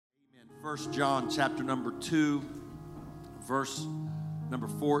1 John chapter number 2, verse number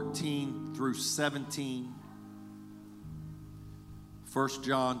 14 through 17. 1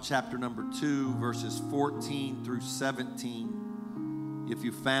 John chapter number 2, verses 14 through 17. If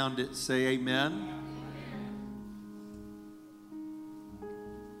you found it, say amen.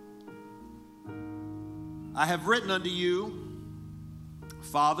 I have written unto you,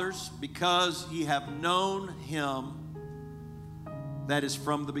 fathers, because ye have known him that is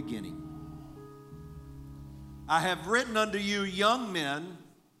from the beginning. I have written unto you, young men,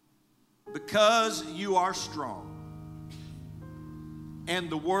 because you are strong, and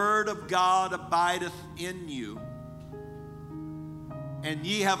the word of God abideth in you, and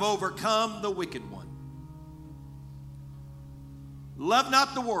ye have overcome the wicked one. Love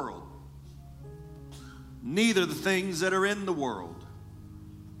not the world, neither the things that are in the world.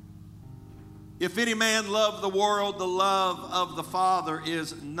 If any man love the world, the love of the Father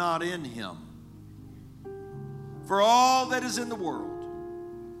is not in him. For all that is in the world,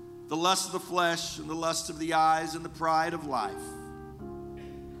 the lust of the flesh and the lust of the eyes and the pride of life,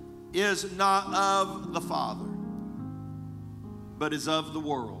 is not of the Father, but is of the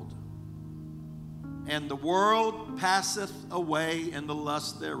world. And the world passeth away and the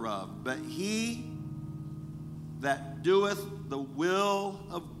lust thereof, but he that doeth the will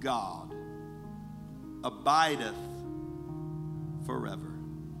of God abideth forever.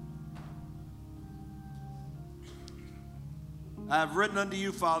 I have written unto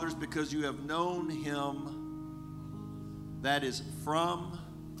you, fathers, because you have known him that is from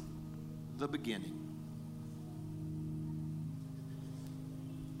the beginning.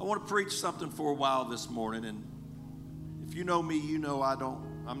 I want to preach something for a while this morning, and if you know me, you know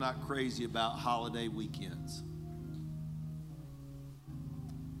I'm not crazy about holiday weekends.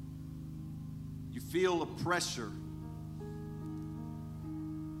 You feel a pressure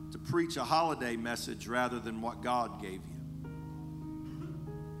to preach a holiday message rather than what God gave you.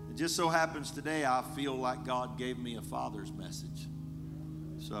 It just so happens today I feel like God gave me a father's message.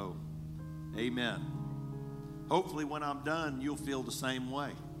 So, amen. Hopefully when I'm done, you'll feel the same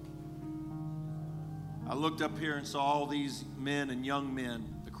way. I looked up here and saw all these men and young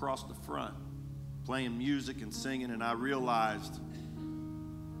men across the front playing music and singing, and I realized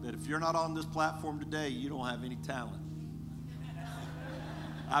that if you're not on this platform today, you don't have any talent.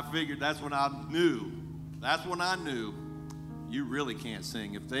 I figured that's when I knew you really can't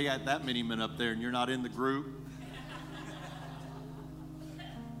sing. If they got that many men up there and you're not in the group.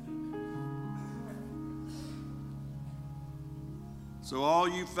 So all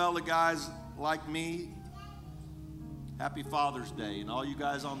you fella guys like me, happy Father's Day. And all you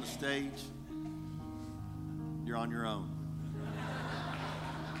guys on the stage, you're on your own.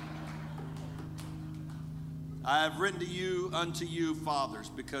 I have written unto you, fathers,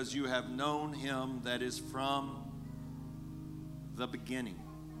 because you have known him that is from the beginning.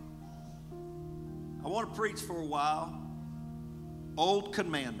 I want to preach for a while old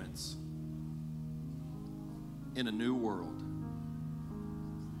commandments in a new world.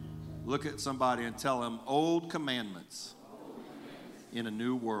 Look at somebody and tell them, old commandments in a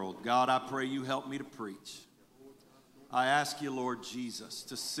new world. God, I pray you help me to preach. I ask you, Lord Jesus,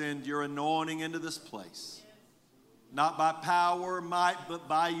 to send your anointing into this place. Not by power or might, but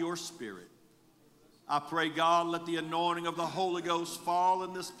by your Spirit. I pray, God, let the anointing of the Holy Ghost fall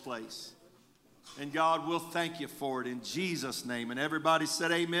in this place. And God, we'll thank you for it in Jesus' name. And everybody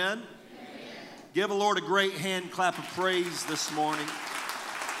said amen. Amen. Give the Lord a great hand clap of praise this morning.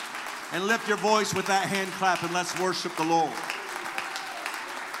 And lift your voice with that hand clap and let's worship the Lord.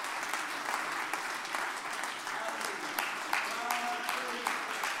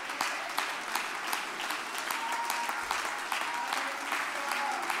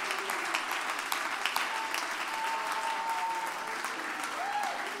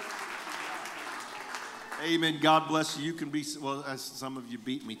 Amen. God bless you. You can be, well, as some of you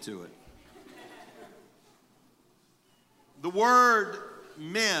beat me to it. The word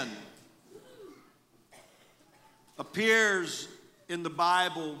men appears in the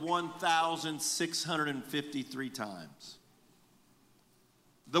Bible 1,653 times.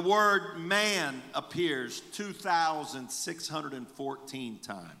 The word man appears 2,614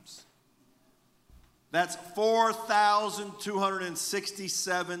 times. That's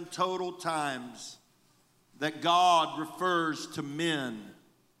 4,267 total times that God refers to men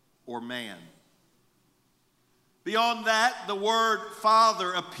or man. Beyond that, the word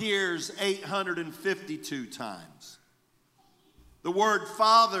father appears 852 times. The word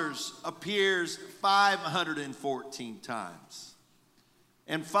fathers appears 514 times.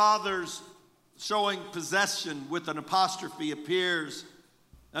 And fathers showing possession with an apostrophe appears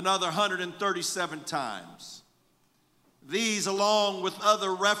another 137 times. These, along with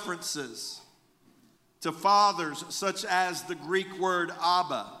other references to fathers, such as the Greek word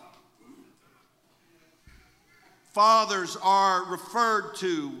Abba. Fathers are referred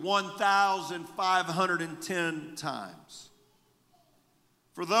to 1,510 times.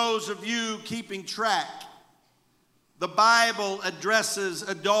 For those of you keeping track, the Bible addresses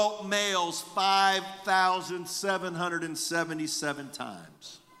adult males 5,777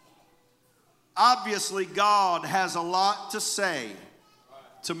 times. Obviously, God has a lot to say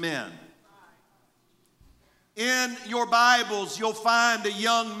to men. In your Bibles, you'll find a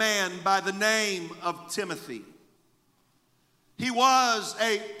young man by the name of Timothy. He was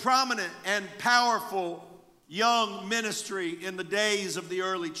a prominent and powerful young ministry in the days of the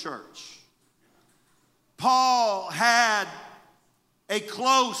early church. Paul had a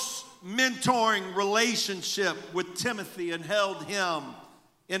close mentoring relationship with Timothy and held him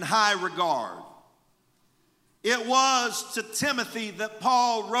in high regard. It was to Timothy that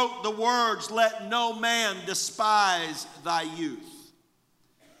Paul wrote the words, "Let no man despise thy youth."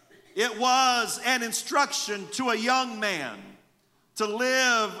 It was an instruction to a young man to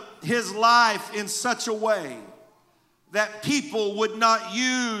live his life in such a way that people would not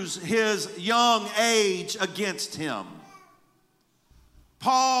use his young age against him.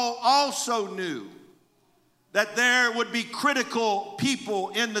 Paul also knew that there would be critical people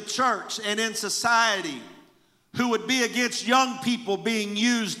in the church and in society who would be against young people being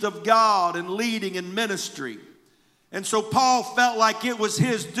used of God and leading in ministry. And so Paul felt like it was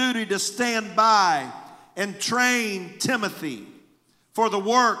his duty to stand by and train Timothy for the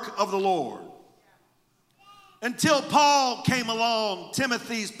work of the Lord. Until Paul came along,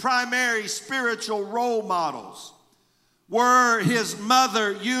 Timothy's primary spiritual role models were his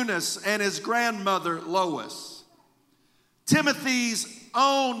mother Eunice and his grandmother Lois. Timothy's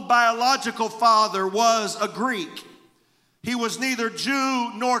own biological father was a Greek. He was neither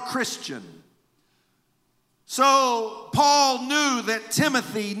Jew nor Christian. So Paul knew that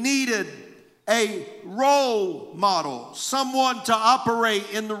Timothy needed a role model, someone to operate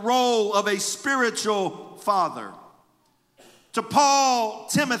in the role of a spiritual father. To Paul,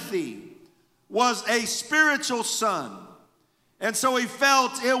 Timothy was a spiritual son, and so he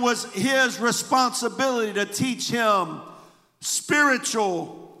felt it was his responsibility to teach him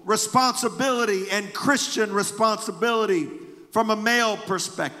spiritual responsibility and Christian responsibility from a male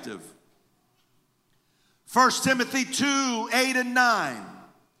perspective. 1 Timothy 2:8 and 9.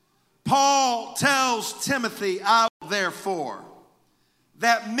 Paul tells Timothy, "I therefore,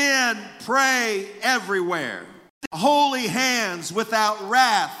 that men pray everywhere, holy hands without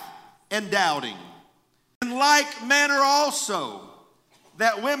wrath and doubting. In like manner also,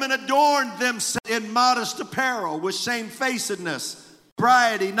 that women adorn themselves in modest apparel with shamefacedness,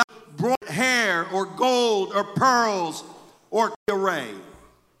 sobriety, not broad hair or gold or pearls or array."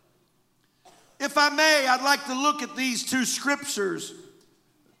 If I may, I'd like to look at these two scriptures,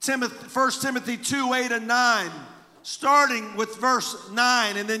 1 Timothy 2:8 and 9, starting with verse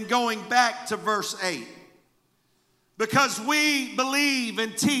 9 and then going back to verse 8. Because we believe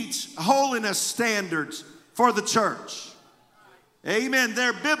and teach holiness standards for the church. Amen.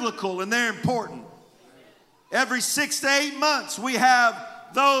 They're biblical and they're important. Every 6 to 8 months, we have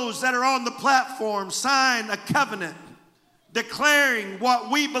those that are on the platform sign a covenant declaring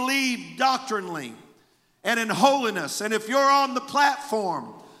what we believe doctrinally and in holiness. And if you're on the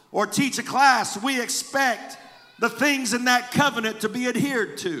platform or teach a class, we expect the things in that covenant to be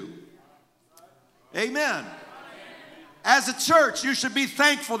adhered to. Amen. As a church, you should be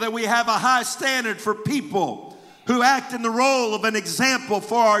thankful that we have a high standard for people who act in the role of an example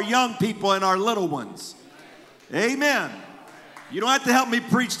for our young people and our little ones. Amen. You don't have to help me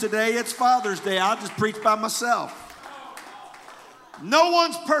preach today. It's Father's Day. I'll just preach by myself. No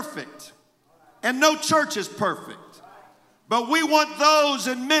one's perfect, and no church is perfect. But we want those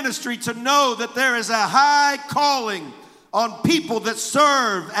in ministry to know that there is a high calling on people that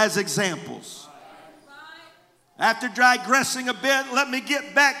serve as examples. After digressing a bit, let me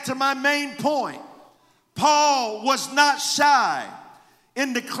get back to my main point. Paul was not shy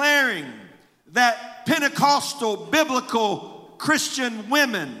in declaring that Pentecostal, biblical Christian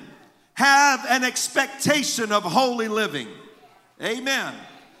women have an expectation of holy living. Amen.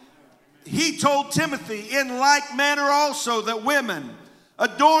 He told Timothy, in like manner also, that women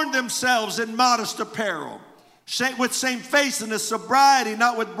adorn themselves in modest apparel, with shamefacedness, sobriety,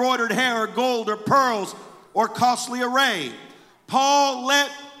 not with broidered hair or gold or pearls or costly array. Paul let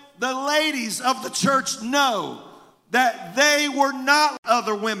the ladies of the church know that they were not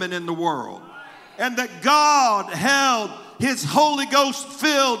other women in the world, and that God held his Holy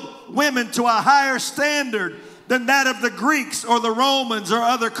Ghost-filled women to a higher standard than that of the Greeks or the Romans or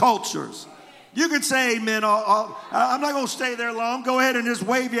other cultures. You can say amen. I'm not going to stay there long. Go ahead and just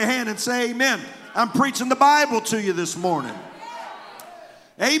wave your hand and say amen. I'm preaching the Bible to you this morning.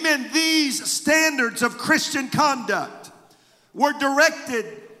 Amen. These standards of Christian conduct were directed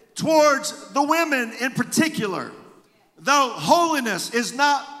towards the women in particular, though holiness is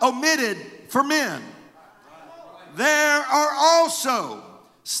not omitted for men. There are also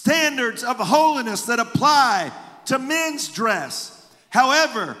standards of holiness that apply to men's dress.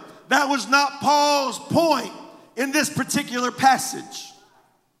 However, that was not Paul's point in this particular passage.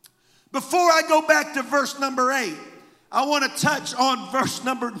 Before I go back to verse number 8, I want to touch on verse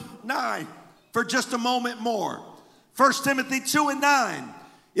number 9 for just a moment more. 1 Timothy 2 and 9.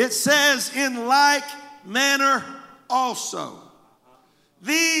 It says, in like manner also.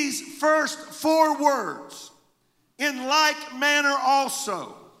 These first 4 words, in like manner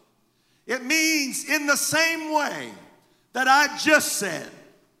also, it means in the same way that I just said,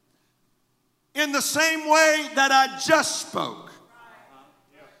 in the same way that I just spoke.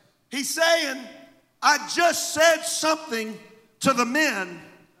 He's saying, I just said something to the men,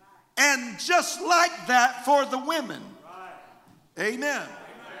 and just like that for the women. Amen.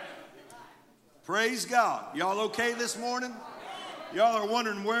 Praise God. Y'all okay this morning? Y'all are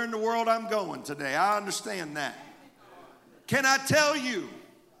wondering where in the world I'm going today. I understand that. Can I tell you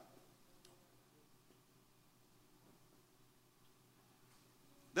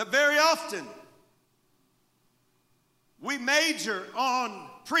that very often we major on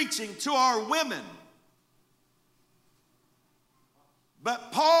preaching to our women.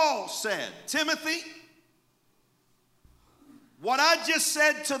 But Paul said, Timothy, what I just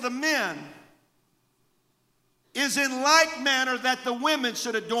said to the men is in like manner that the women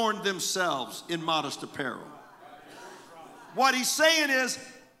should adorn themselves in modest apparel. What he's saying is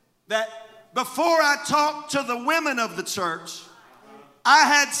that before I talked to the women of the church, I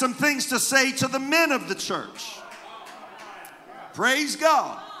had some things to say to the men of the church. Praise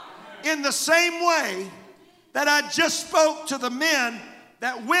God. In the same way that I just spoke to the men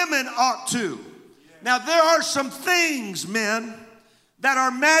that women ought to. Now there are some things, men, that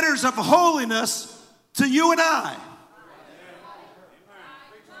are matters of holiness to you and I.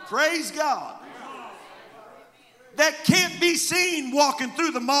 Praise God. That can't be seen walking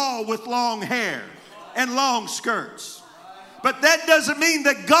through the mall with long hair and long skirts. But that doesn't mean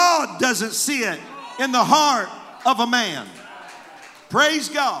that God doesn't see it in the heart of a man. Praise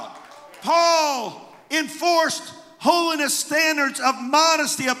God. Paul enforced holiness standards of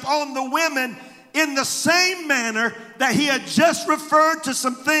modesty upon the women in the same manner that he had just referred to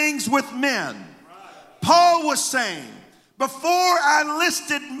some things with men. Paul was saying, before I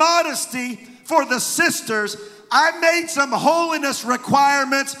listed modesty for the sisters, I made some holiness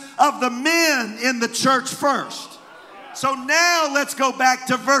requirements of the men in the church first. So now let's go back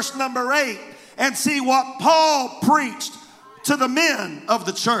to verse number 8 and see what Paul preached to the men of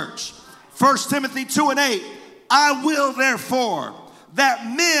the church. 1 Timothy 2 and 8. I will therefore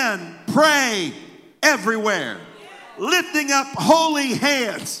that men pray everywhere, lifting up holy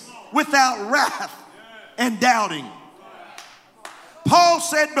hands without wrath and doubting. Paul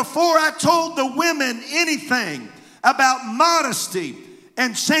said, before I told the women anything about modesty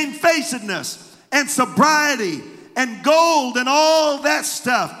and shamefacedness and sobriety and gold and all that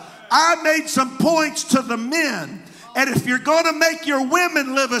stuff, I made some points to the men. And if you're going to make your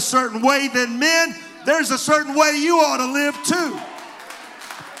women live a certain way, then men, there's a certain way you ought to live too.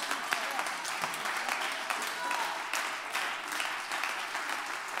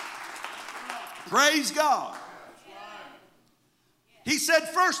 Praise God. He said,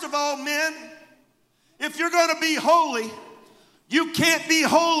 first of all, men, if you're going to be holy, you can't be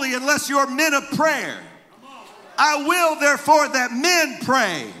holy unless you're men of prayer. I will, therefore, that men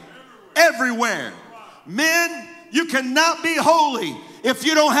pray everywhere. Men, you cannot be holy if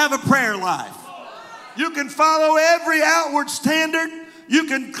you don't have a prayer life. You can follow every outward standard. You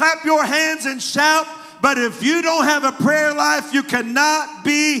can clap your hands and shout. But if you don't have a prayer life, you cannot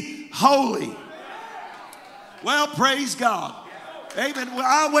be holy. Well, praise God. Amen. Well,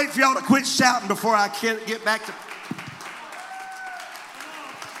 I'll wait for y'all to quit shouting before I get back to...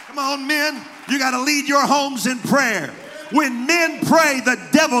 Come on, men. You got to lead your homes in prayer. When men pray, the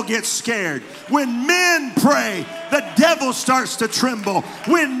devil gets scared. When men pray, the devil starts to tremble.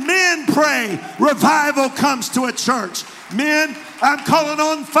 When men pray, revival comes to a church. Men, I'm calling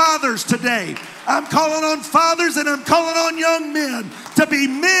on fathers today. I'm calling on fathers and I'm calling on young men to be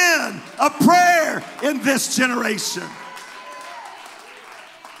men of prayer in this generation.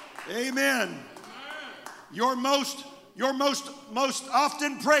 Amen. Your most Your most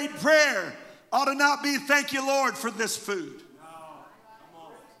often prayed prayer ought to not be, thank you, Lord, for this food.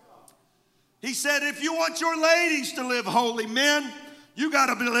 He said, if you want your ladies to live holy, men, you got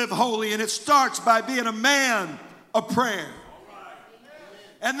to live holy. And it starts by being a man of prayer.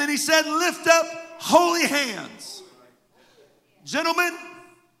 And then he said, lift up holy hands. Gentlemen,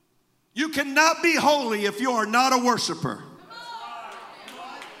 you cannot be holy if you are not a worshiper.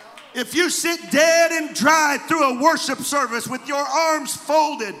 If you sit dead and dry through a worship service with your arms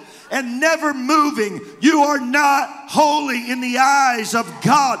folded and never moving, you are not holy in the eyes of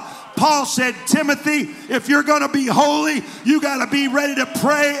God. Paul said, Timothy, if you're going to be holy, you got to be ready to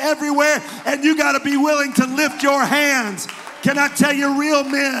pray everywhere, and you got to be willing to lift your hands. Can I tell you, real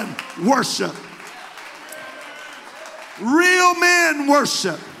men worship. Real men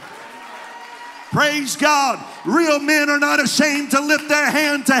worship. Praise God. Real men are not ashamed to lift their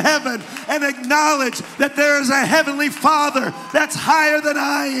hand to heaven and acknowledge that there is a heavenly Father that's higher than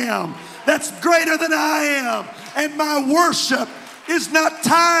I am, that's greater than I am, and my worship is not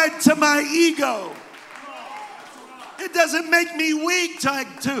tied to my ego. It doesn't make me weak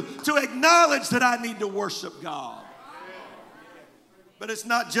to acknowledge that I need to worship God. But it's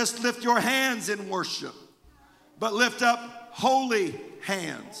not just lift your hands in worship, but lift up holy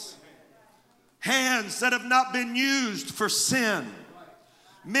hands. Hands that have not been used for sin.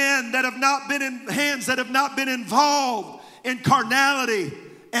 Men that have not been hands that have not been involved in carnality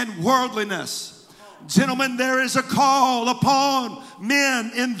and worldliness. Gentlemen, there is a call upon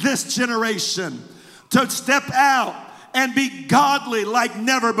men in this generation to step out and be godly like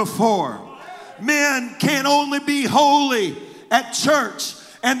never before. Men can only be holy at church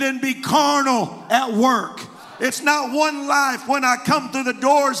and then be carnal at work. It's not one life when I come through the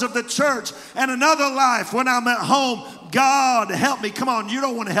doors of the church and another life when I'm at home. God, help me. Come on, you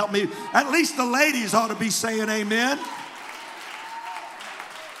don't want to help me. At least the ladies ought to be saying amen.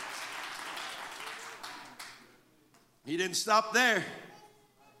 He didn't stop there.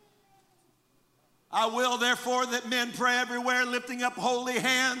 I will, therefore, that men pray everywhere, lifting up holy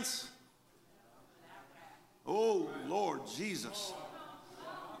hands. Oh, Lord Jesus.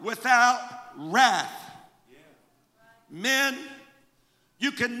 Without wrath. Men,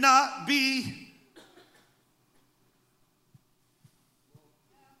 you cannot be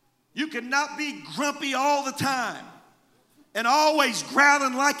grumpy all the time and always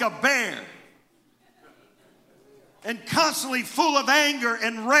growling like a bear and constantly full of anger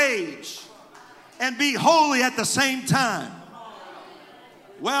and rage and be holy at the same time.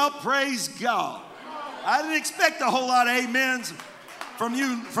 Well, praise God. I didn't expect a whole lot of amens from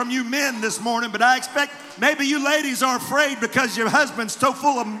you men this morning, but I expect maybe you ladies are afraid because your husband's so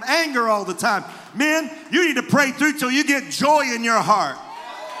full of anger all the time. Men, you need to pray through till you get joy in your heart.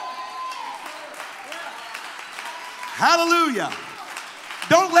 Hallelujah.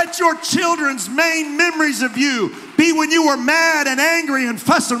 Don't let your children's main memories of you be when you were mad and angry and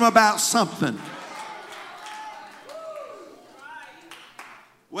fussing about something.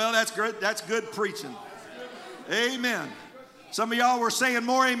 Well, that's good. That's good preaching. Amen. Some of y'all were saying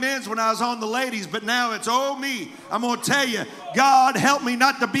more amens when I was on the ladies, but now it's, oh me. I'm going to tell you, God, help me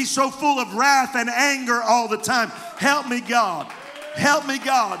not to be so full of wrath and anger all the time. Help me, God. Help me,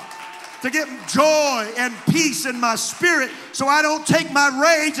 God, to get joy and peace in my spirit so I don't take my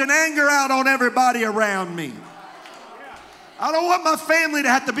rage and anger out on everybody around me. I don't want my family to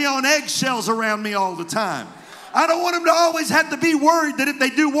have to be on eggshells around me all the time. I don't want them to always have to be worried that if they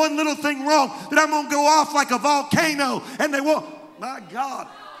do one little thing wrong, that I'm going to go off like a volcano and they won't. My God.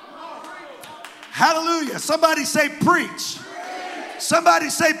 Hallelujah. Somebody say preach. Somebody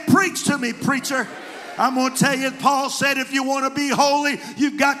say preach to me, preacher. I'm going to tell you, Paul said, if you want to be holy,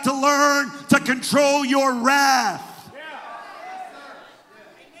 you've got to learn to control your wrath.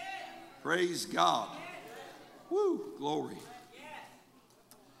 Praise God. Woo, glory.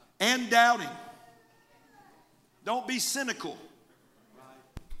 And doubting. Don't be cynical.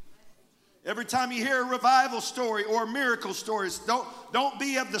 Every time you hear a revival story or miracle stories, don't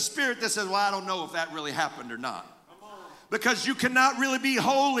be of the spirit that says, well, I don't know if that really happened or not. Because you cannot really be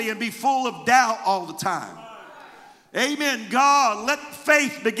holy and be full of doubt all the time. Amen. God, let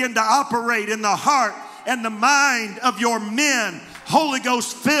faith begin to operate in the heart and the mind of your men, Holy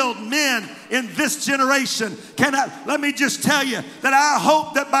Ghost filled men in this generation. Let me just tell you that I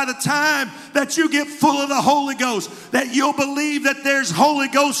hope that by the time that you get full of the Holy Ghost, that you'll believe that there's Holy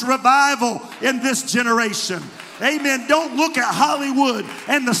Ghost revival in this generation. Amen. Don't look at Hollywood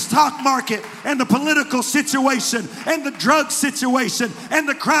and the stock market and the political situation and the drug situation and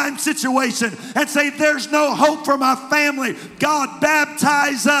the crime situation and say there's no hope for my family. God,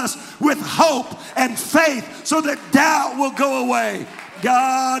 baptize us with hope and faith so that doubt will go away.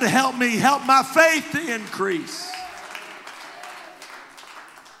 God, help me. Help my faith to increase.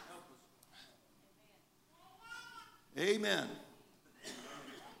 Amen.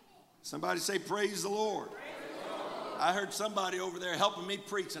 Somebody say, praise the Lord. I heard somebody over there helping me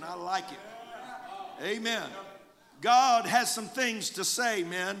preach, and I like it. Amen. God has some things to say,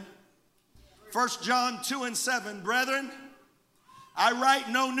 man. 1 John 2:7, brethren, I write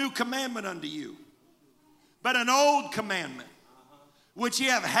no new commandment unto you, but an old commandment, which ye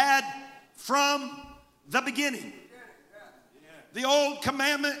have had from the beginning. The old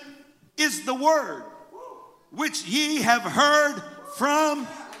commandment is the word, which ye have heard from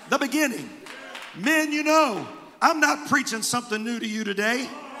the beginning. Men, you know, I'm not preaching something new to you today.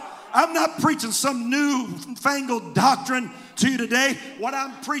 I'm not preaching some new-fangled doctrine to you today. What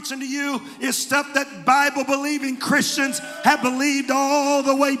I'm preaching to you is stuff that Bible-believing Christians have believed all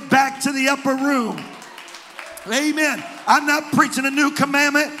the way back to the upper room. Amen. I'm not preaching a new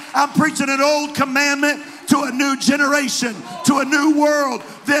commandment. I'm preaching an old commandment to a new generation, to a new world.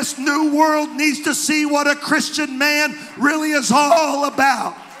 This new world needs to see what a Christian man really is all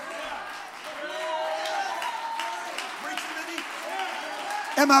about.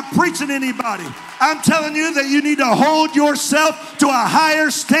 Am I preaching to anybody? I'm telling you that you need to hold yourself to a higher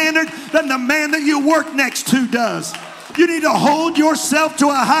standard than the man that you work next to does. You need to hold yourself to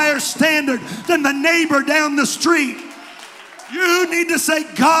a higher standard than the neighbor down the street. You need to say,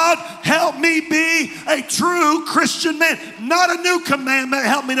 God, help me be a true Christian man. Not a new commandment.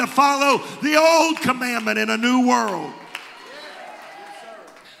 Help me to follow the old commandment in a new world.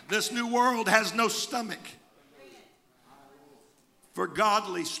 This new world has no stomach for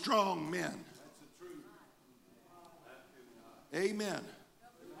godly, strong men. Amen.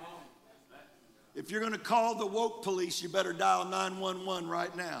 If you're going to call the woke police, you better dial 911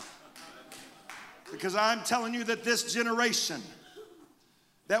 right now. Because I'm telling you that this generation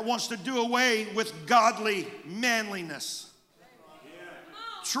that wants to do away with godly manliness,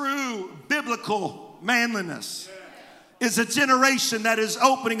 true biblical manliness, is a generation that is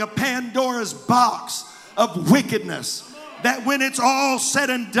opening a Pandora's box of wickedness that when it's all said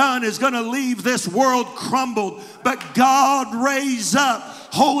and done is going to leave this world crumbled. But God raised up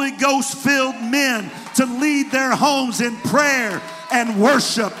Holy Ghost filled men to lead their homes in prayer and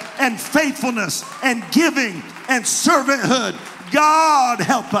worship and faithfulness and giving and servanthood. God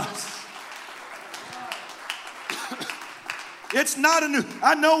help us. It's not a new,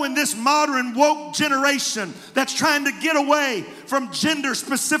 I know in this modern woke generation that's trying to get away from gender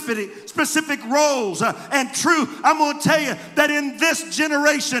specific roles and truth, I'm going to tell you that in this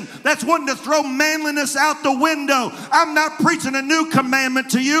generation that's wanting to throw manliness out the window, I'm not preaching a new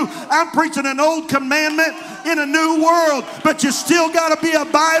commandment to you. I'm preaching an old commandment in a new world. But you still got to be a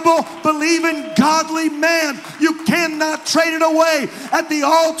Bible-believing, godly man. You cannot trade it away at the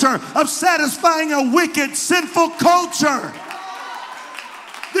altar of satisfying a wicked, sinful culture.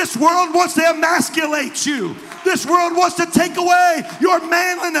 This world wants to emasculate you. This world wants to take away your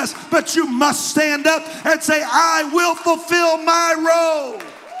manliness. But you must stand up and say, I will fulfill my role.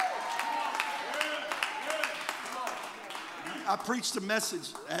 I preached a message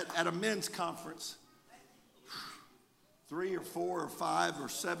at a men's conference 3 or 4 or 5 or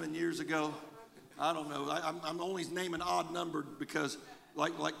 7 years ago. I don't know. I'm only naming odd numbered because I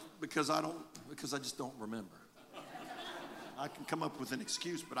just don't remember. I can come up with an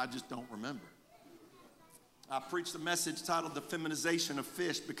excuse, but I just don't remember. I preached a message titled The Feminization of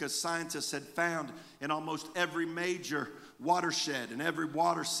Fish because scientists had found in almost every major watershed and every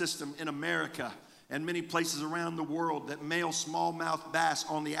water system in America and many places around the world that male smallmouth bass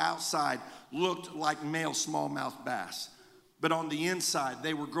on the outside looked like male smallmouth bass. But on the inside,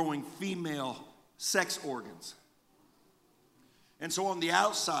 they were growing female sex organs. And so on the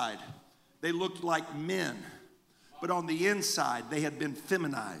outside, they looked like men. But on the inside, they had been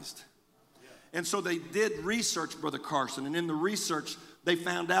feminized. And so they did research, Brother Carson, and in the research, they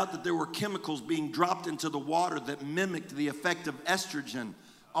found out that there were chemicals being dropped into the water that mimicked the effect of estrogen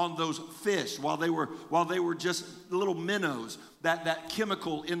on those fish while they were just little minnows. That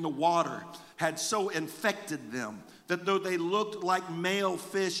chemical in the water had so infected them that though they looked like male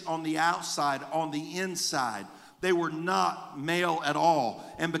fish on the outside, on the inside, they were not male at all.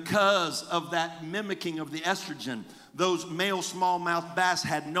 And because of that mimicking of the estrogen, those male smallmouth bass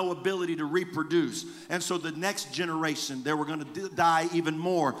had no ability to reproduce. And so the next generation, they were going to die even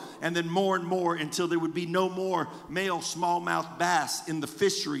more. And then more and more until there would be no more male smallmouth bass in the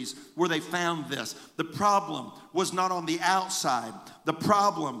fisheries where they found this. The problem was not on the outside. The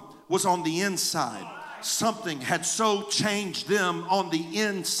problem was on the inside. something had so changed them on the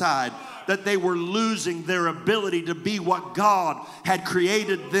inside that they were losing their ability to be what God had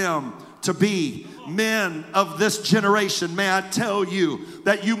created them to be. Men of this generation, may I tell you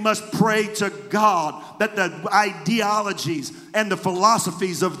that you must pray to God that the ideologies and the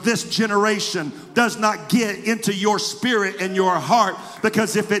philosophies of this generation does not get into your spirit and your heart,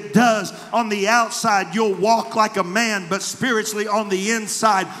 because if it does, on the outside you'll walk like a man, but spiritually on the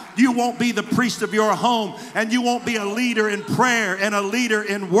inside you won't be the priest of your home, and you won't be a leader in prayer and a leader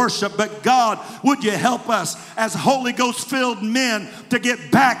in worship. But God, would you help us as Holy Ghost filled men to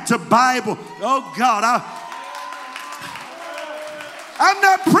get back to Bible? Oh God, I'm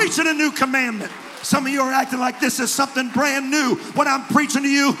not preaching a new commandment. Some of you are acting like this is something brand new. What I'm preaching to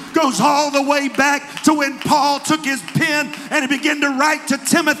you goes all the way back to when Paul took his pen and he began to write to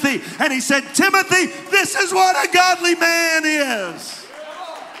Timothy. And he said, Timothy, this is what a godly man is.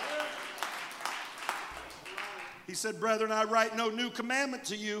 He said, brethren, I write no new commandment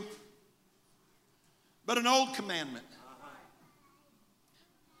to you, but an old commandment.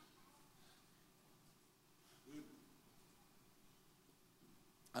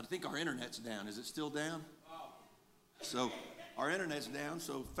 I think our internet's down. Is it still down? So our internet's down,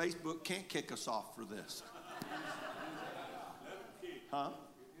 so Facebook can't kick us off for this. Huh?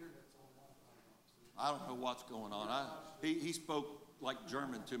 I don't know what's going on. He spoke like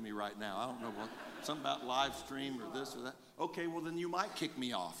German to me right now. I don't know what. Something about live stream or this or that. Okay, well then you might kick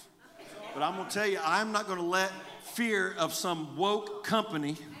me off. But I'm going to tell you, I'm not going to let fear of some woke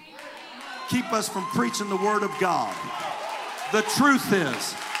company keep us from preaching the Word of God. The truth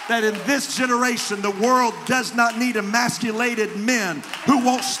is that in this generation, the world does not need emasculated men who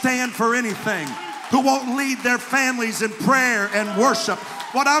won't stand for anything, who won't lead their families in prayer and worship.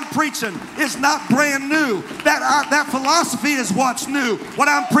 What I'm preaching is not brand new. That philosophy is what's new. What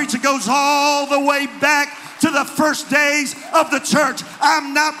I'm preaching goes all the way back to the first days of the church.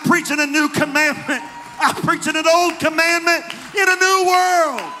 I'm not preaching a new commandment. I'm preaching an old commandment in a new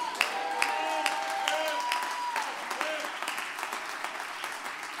world.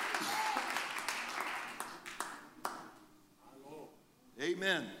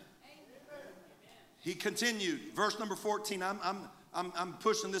 Amen. He continued, verse number 14. I'm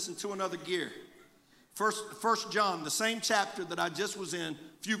pushing this into another gear. First John, the same chapter that I just was in,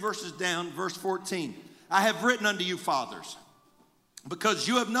 a few verses down, verse 14. I have written unto you, fathers, because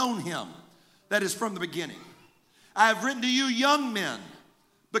you have known him that is from the beginning. I have written to you, young men,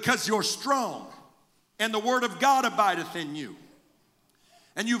 because you're strong, and the word of God abideth in you,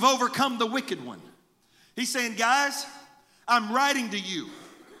 and you've overcome the wicked one. He's saying, guys, I'm writing to you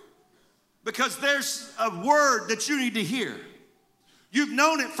because there's a word that you need to hear. You've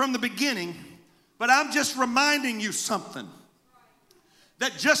known it from the beginning, but I'm just reminding you something.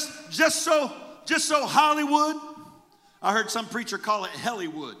 That just so Hollywood, I heard some preacher call it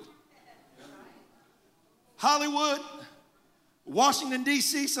Hellywood. Hollywood, Washington,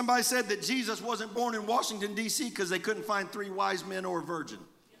 D.C., somebody said that Jesus wasn't born in Washington, D.C. because they couldn't find 3 wise men or a virgin.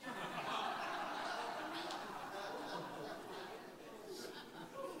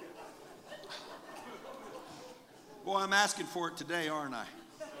 Boy, I'm asking for it today, aren't I?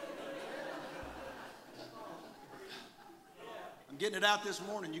 I'm getting it out this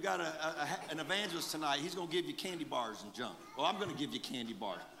morning. You got an evangelist tonight. He's going to give you candy bars and junk. Well, I'm going to give you candy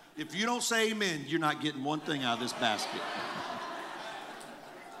bars. If you don't say amen, you're not getting one thing out of this basket.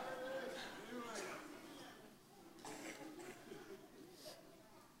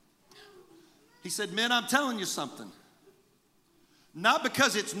 He said, men, I'm telling you something. Not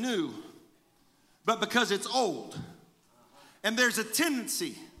because it's new, but because it's old. And there's a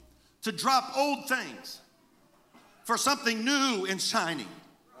tendency to drop old things for something new and shining.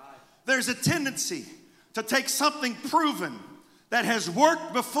 There's a tendency to take something proven that has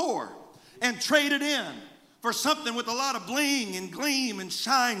worked before and trade it in for something with a lot of bling and gleam and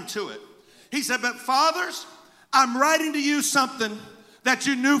shine to it. He said, but fathers, I'm writing to you something that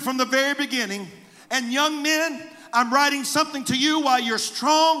you knew from the very beginning. And young men, I'm writing something to you while you're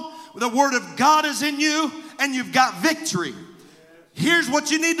strong. The word of God is in you and you've got victory. Here's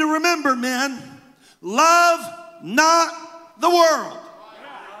what you need to remember, men. Love not the world.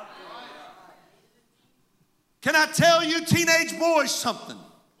 Can I tell you teenage boys something?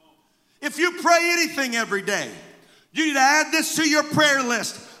 If you pray anything every day, you need to add this to your prayer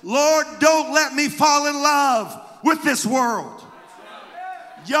list. Lord, don't let me fall in love with this world.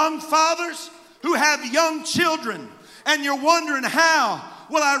 Young fathers who have young children and you're wondering, how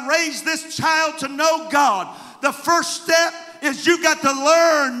will I raise this child to know God? The first step is you got to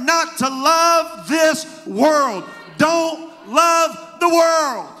learn not to love this world. Don't love the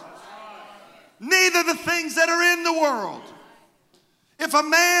world. neither the things that are in the world. If a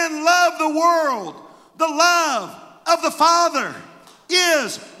man love the world, the love of the Father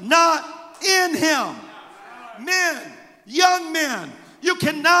is not in him. Men, young men, you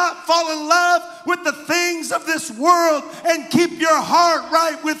cannot fall in love with the things of this world and keep your heart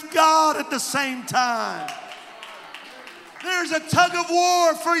right with God at the same time. There's a tug of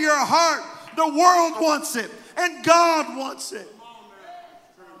war for your heart. The world wants it, and God wants it.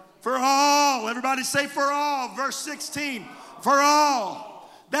 For all, everybody say for all, verse 16, for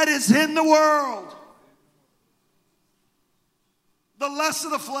all that is in the world, the lust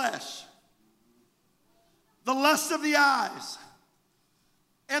of the flesh, the lust of the eyes,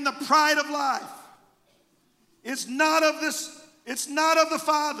 and the pride of life. It's not of the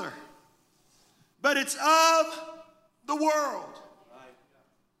Father, but it's of the world.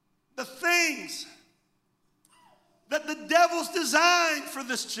 The things that the devil's designed for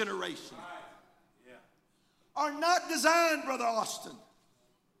this generation are not designed, Brother Austin,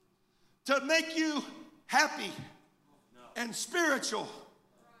 to make you happy and spiritual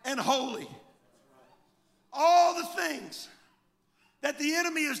and holy. All the things that the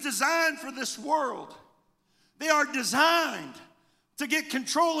enemy is designed for this world, they are designed to get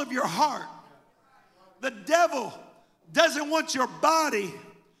control of your heart. The devil doesn't want your body.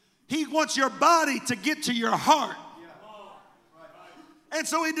 He wants your body to get to your heart. And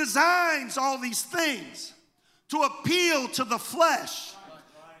so he designs all these things to appeal to the flesh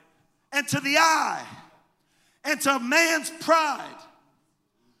and to the eye and to man's pride,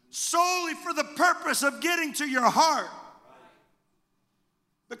 solely for the purpose of getting to your heart.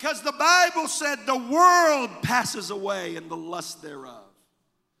 Because the Bible said the world passes away and the lust thereof,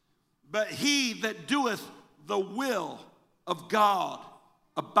 but he that doeth the will of God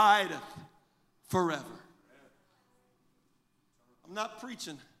abideth forever. I'm not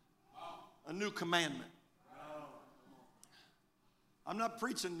preaching a new commandment. I'm not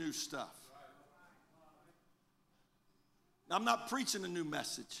preaching new stuff. I'm not preaching a new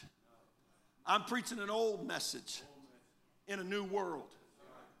message. I'm preaching an old message in a new world.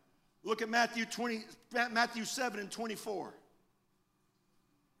 Look at Matthew 7 and 24.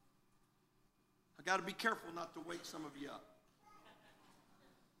 I got to be careful not to wake some of you up.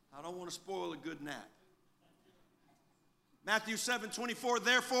 I don't want to spoil a good nap. Matthew 7:24,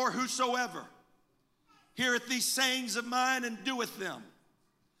 therefore whosoever heareth these sayings of mine and doeth them,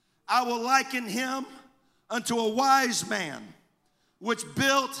 I will liken him unto a wise man, which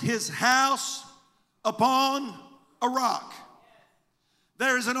built his house upon a rock.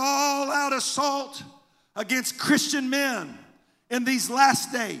 There is an all-out assault against Christian men in these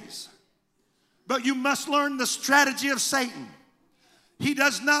last days. But you must learn the strategy of Satan. He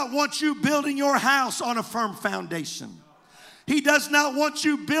does not want you building your house on a firm foundation. He does not want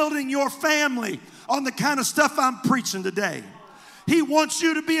you building your family on the kind of stuff I'm preaching today. He wants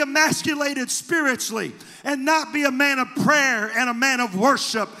you to be emasculated spiritually and not be a man of prayer and a man of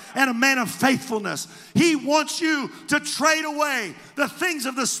worship and a man of faithfulness. He wants you to trade away the things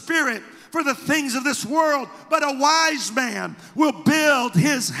of the Spirit for the things of this world. But a wise man will build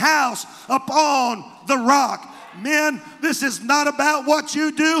his house upon the rock. Men, this is not about what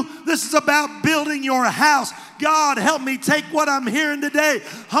you do. This is about building your house. God, help me take what I'm hearing today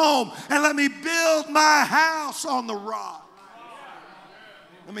home and let me build my house on the rock.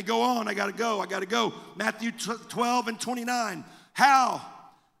 Let me go on. I got to go. Matthew 12 and 29. How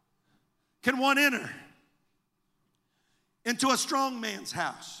can one enter into a strong man's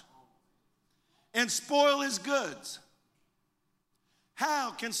house and spoil his goods?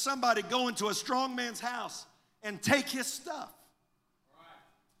 How can somebody go into a strong man's house and take his stuff?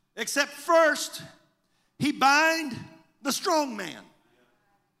 Except first, he bind the strong man,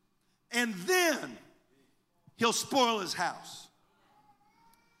 and then he'll spoil his house.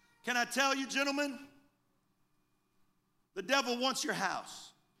 Can I tell you, gentlemen, the devil wants your house.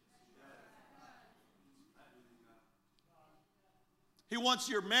 He wants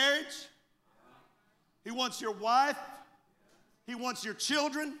your marriage. He wants your wife. He wants your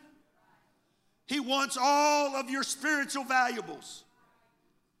children. He wants all of your spiritual valuables.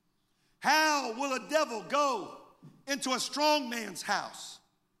 How will a devil go into a strong man's house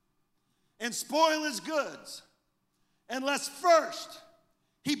and spoil his goods unless first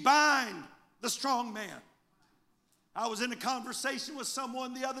he bind the strong man? I was in a conversation with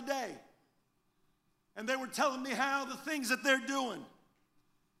someone the other day, and they were telling me how the things that they're doing,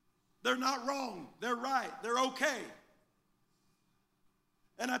 they're not wrong, they're right, they're okay.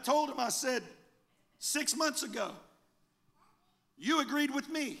 And I told him, I said, 6 months ago, you agreed with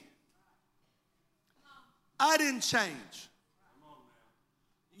me. I didn't change.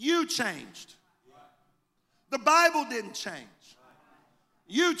 You changed. The Bible didn't change.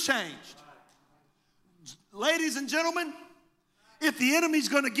 You changed. Ladies and gentlemen, if the enemy's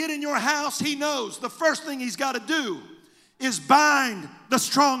going to get in your house, he knows the first thing he's got to do is bind the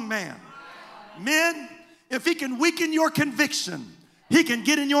strong man. Men, if he can weaken your conviction, he can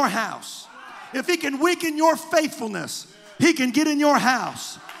get in your house. If he can weaken your faithfulness, he can get in your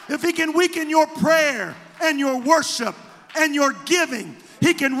house. If he can weaken your prayer and your worship and your giving,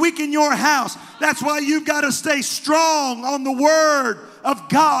 he can weaken your house. That's why you've got to stay strong on the word of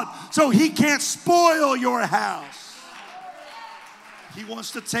God so he can't spoil your house. He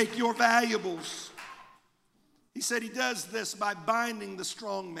wants to take your valuables. He said he does this by binding the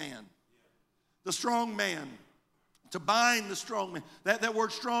strong man. The strong man. To bind the strong man. That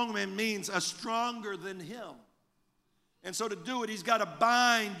word strong man means a stronger than him. And so to do it, he's got to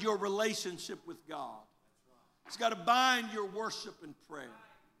bind your relationship with God. He's got to bind your worship and prayer.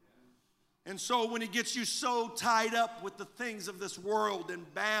 And so when he gets you so tied up with the things of this world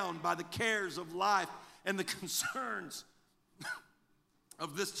and bound by the cares of life and the concerns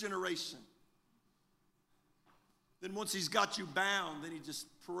of this generation, then once he's got you bound, then he just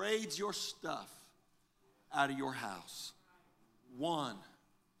parades your stuff out of your house. One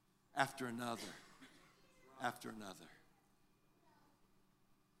after another, after another.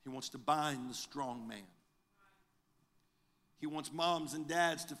 He wants to bind the strong man. He wants moms and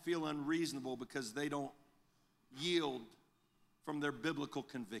dads to feel unreasonable because they don't yield from their biblical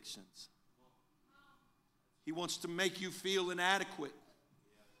convictions. He wants to make you feel inadequate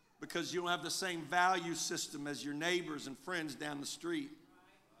because you don't have the same value system as your neighbors and friends down the street.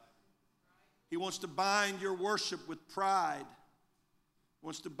 He wants to bind your worship with pride. He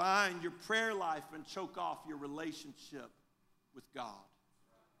wants to bind your prayer life and choke off your relationship with God.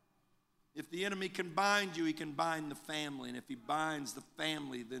 If the enemy can bind you, he can bind the family. And if he binds the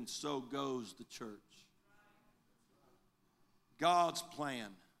family, then so goes the church. God's plan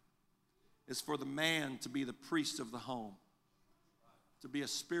is for the man to be the priest of the home, to be a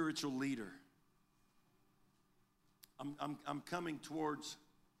spiritual leader. I'm coming towards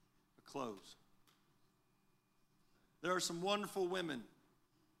a close. There are some wonderful women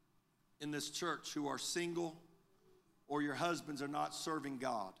in this church who are single or your husbands are not serving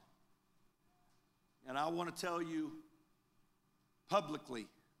God. And I want to tell you publicly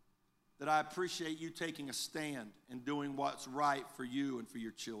that I appreciate you taking a stand and doing what's right for you and for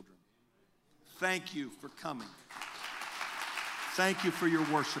your children. Thank you for coming. Thank you for your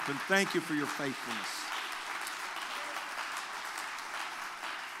worship and thank you for your faithfulness.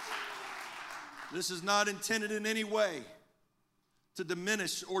 This is not intended in any way to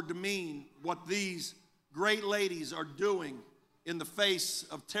diminish or demean what these great ladies are doing in the face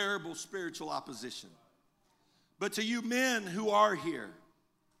of terrible spiritual opposition. But to you men who are here,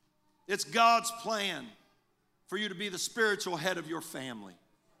 it's God's plan for you to be the spiritual head of your family.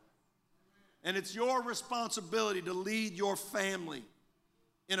 And it's your responsibility to lead your family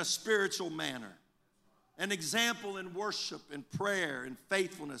in a spiritual manner. An example in worship and prayer and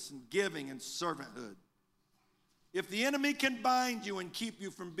faithfulness and giving and servanthood. If the enemy can bind you and keep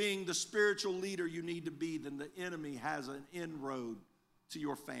you from being the spiritual leader you need to be, then the enemy has an inroad to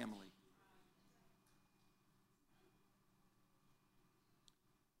your family.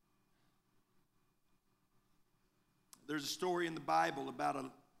 There's a story in the Bible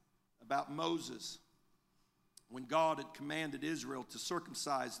about Moses when God had commanded Israel to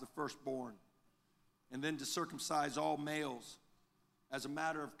circumcise the firstborn and then to circumcise all males as a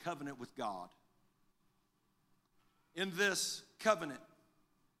matter of covenant with God. In this covenant,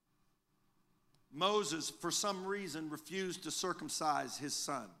 Moses, for some reason, refused to circumcise his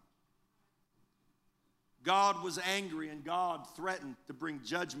son. God was angry and God threatened to bring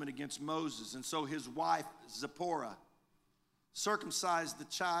judgment against Moses. And so his wife, Zipporah, circumcised the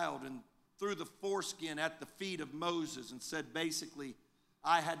child and threw the foreskin at the feet of Moses and said, basically,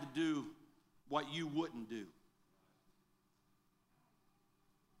 I had to do what you wouldn't do.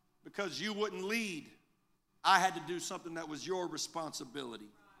 Because you wouldn't lead, I had to do something that was your responsibility.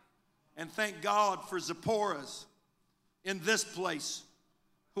 And thank God for Zipporahs in this place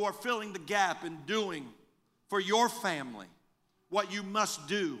who are filling the gap and doing for your family what you must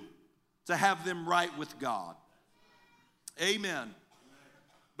do to have them right with God. Amen.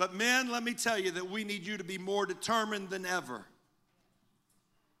 But men, let me tell you that we need you to be more determined than ever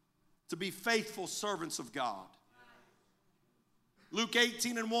to be faithful servants of God. Luke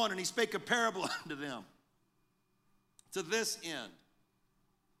 18:1, and he spake a parable unto them to this end,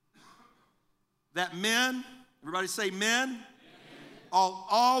 that men, everybody say men, ought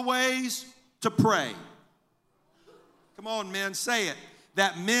always to pray. Come on, men, say it.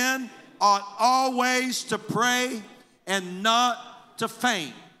 That men ought always to pray and not to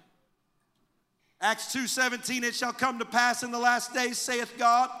faint. Acts 2:17, it shall come to pass in the last days, saith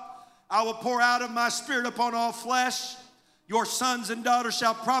God, I will pour out of my spirit upon all flesh. Your sons and daughters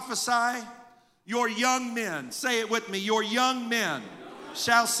shall prophesy. Your young men, say it with me, your young men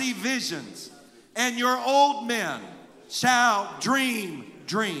shall see visions, and your old men shall dream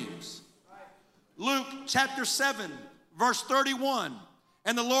dreams. Luke chapter 7, verse 31,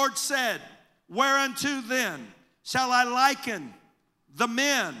 and the Lord said, whereunto then shall I liken the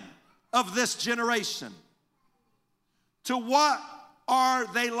men of this generation? To what are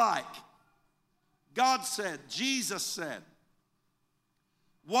they like? God said, Jesus said,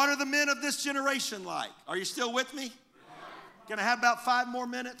 what are the men of this generation like? Are you still with me? Can I have about 5 more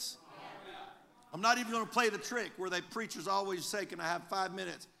minutes? I'm not even going to play the trick where they preachers always say, can I have 5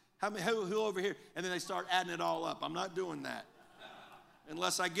 minutes? Who over here? And then they start adding it all up. I'm not doing that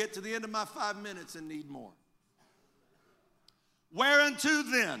unless I get to the end of my 5 minutes and need more. Whereunto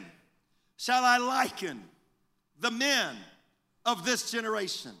then shall I liken the men of this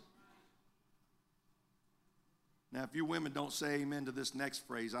generation? Now, if you women don't say amen to this next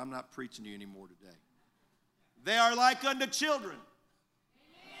phrase, I'm not preaching to you anymore today. They are like unto children.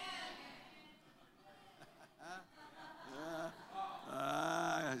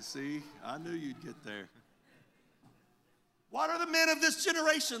 See, I knew you'd get there. What are the men of this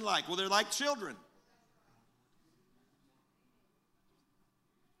generation like? Well, they're like children.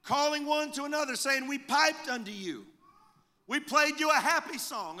 Calling one to another, saying, we piped unto you. We played you a happy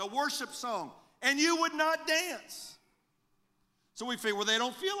song, a worship song, and you would not dance. So we figured, well, they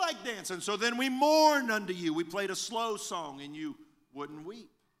don't feel like dancing. So then we mourned unto you. We played a slow song, and you wouldn't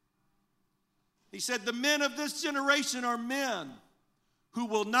weep. He said, the men of this generation are men who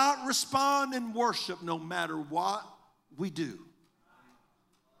will not respond in worship no matter what we do.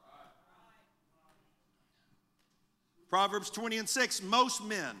 Proverbs 20:6, most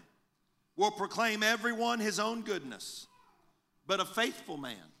men will proclaim everyone his own goodness, but a faithful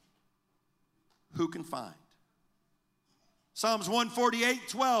man who can find? Psalms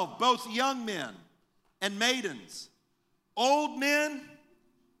 148:12, both young men and maidens, old men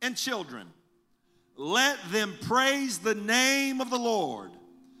and children, let them praise the name of the Lord,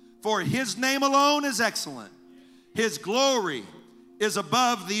 for his name alone is excellent. His glory is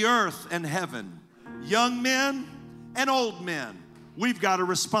above the earth and heaven. Young men and old men, we've got a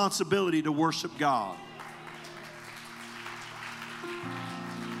responsibility to worship God.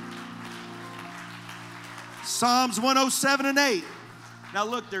 Psalms 107:8. Now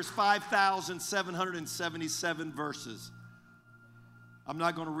look, there's 5,777 verses. I'm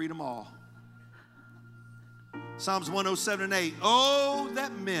not going to read them all. Psalms 107:8. Oh,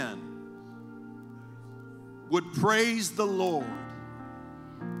 that men would praise the Lord.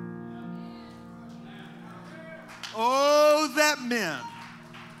 Oh, that men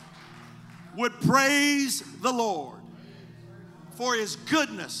would praise the Lord for his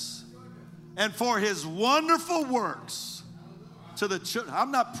goodness and for his wonderful works to the children.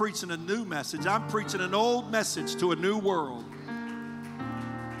 I'm not preaching a new message. I'm preaching an old message to a new world.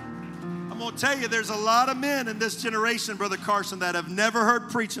 I'm going to tell you, there's a lot of men in this generation, Brother Carson, that have never heard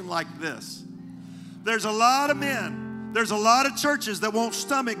preaching like this. There's a lot of men. There's a lot of churches that won't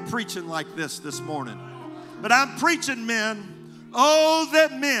stomach preaching like this morning. But I'm preaching, men, oh,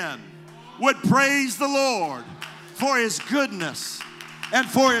 that men would praise the Lord for his goodness and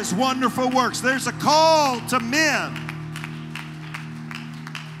for his wonderful works. There's a call to men.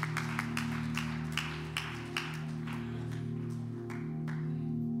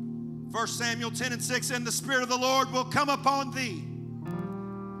 First Samuel 10:6, and the Spirit of the Lord will come upon thee,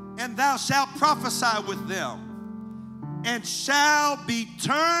 and thou shalt prophesy with them, and shall be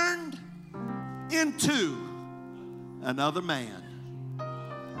turned into another man.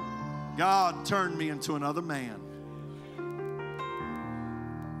 God turned me into another man.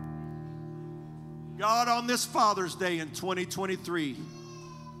 God, on this Father's Day in 2023,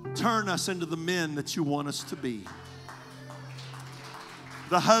 turn us into the men that you want us to be.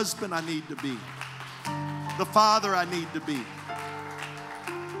 The husband I need to be. The father I need to be.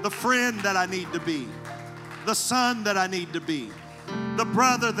 The friend that I need to be. The son that I need to be. The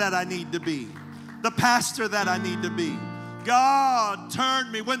brother that I need to be. The pastor that I need to be. God, turn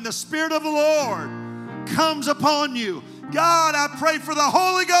me. When the Spirit of the Lord comes upon you, God, I pray for the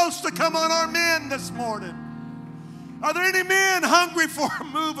Holy Ghost to come on our men this morning. Are there any men hungry for a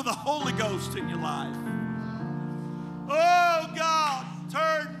move of the Holy Ghost in your life? Oh, God,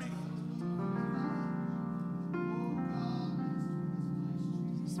 turn me.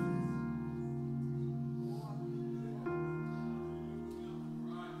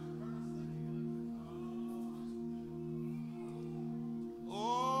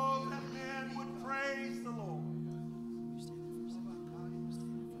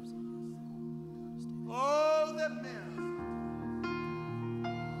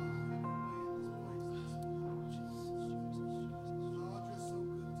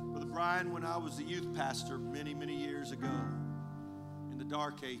 mind when I was a youth pastor many, many years ago, in the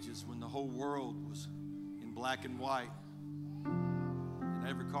dark ages when the whole world was in black and white, and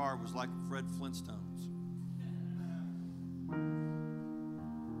every car was like Fred Flintstone's.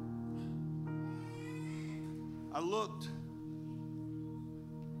 I looked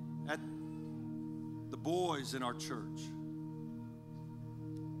at the boys in our church,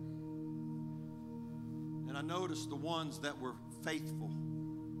 and I noticed the ones that were faithful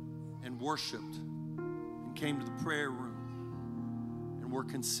and worshiped and came to the prayer room and were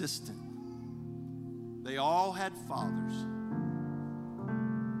consistent. They all had fathers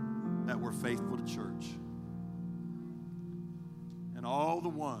that were faithful to church. And all the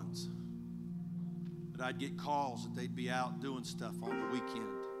ones that I'd get calls that they'd be out doing stuff on the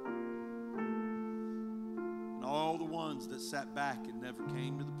weekend. And all the ones that sat back and never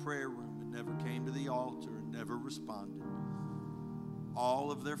came to the prayer room and never came to the altar and never responded.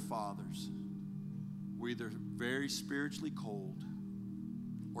 All of their fathers were either very spiritually cold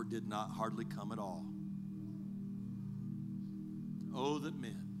or did not hardly come at all. Oh, that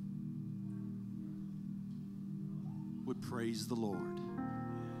men would praise the Lord.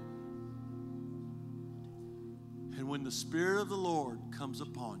 And when the Spirit of the Lord comes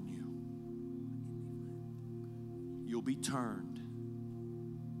upon you, you'll be turned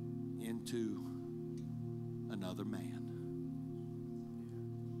into another man.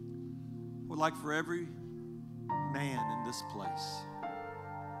 I would like for every man in this place,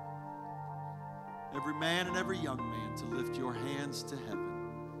 every man and every young man, to lift your hands to heaven.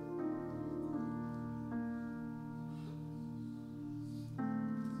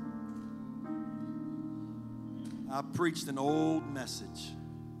 I preached an old message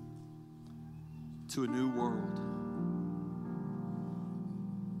to a new world.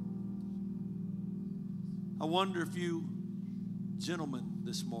 I wonder if you gentlemen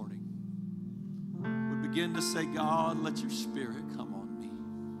this morning would begin to say, God, let your Spirit come on me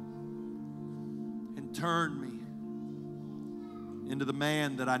and turn me into the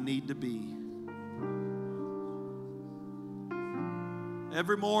man that I need to be.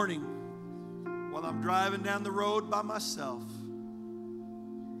 Every morning while I'm driving down the road by myself,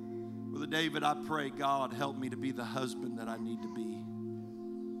 Brother David, I pray, God, help me to be the husband that I need to be.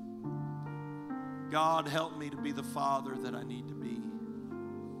 God, help me to be the father that I need to be.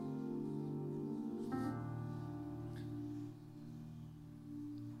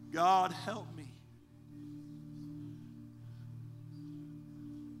 God, help me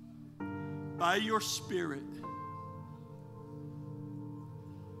by your Spirit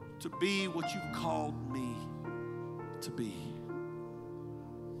to be what you've called me to be.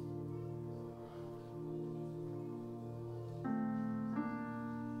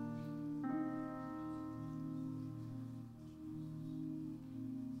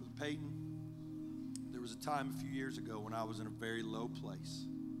 Peyton, there was a time a few years ago when I was in a very low place.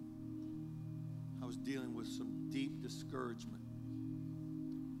 I was dealing with some deep discouragement,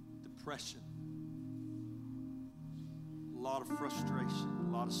 depression, a lot of frustration,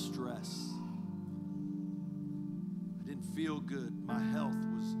 a lot of stress. I didn't feel good. My health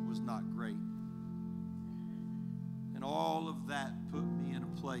was not great. And all of that put me in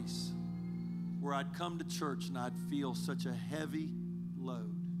a place where I'd come to church and I'd feel such a heavy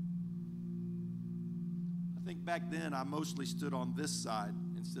load. I think back then I mostly stood on this side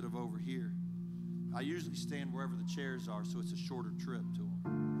instead of over here. I usually stand wherever the chairs are, so it's a shorter trip to them.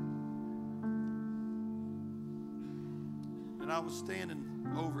 And I was standing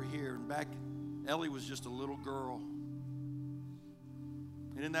over here, and back, Ellie was just a little girl.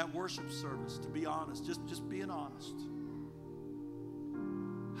 And in that worship service, to be honest, just being honest,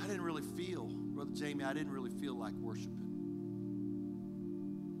 I didn't really feel, Brother Jamie, I didn't really feel like worshiping.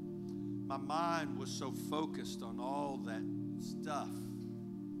 My mind was so focused on all that stuff.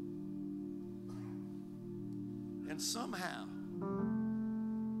 And somehow,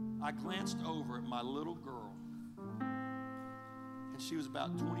 I glanced over at my little girl, and she was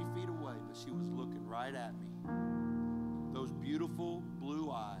about 20 feet away, but she was looking right at me. Those beautiful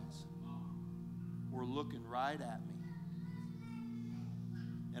blue eyes were looking right at me.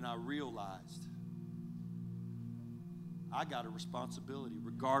 And I realized I got a responsibility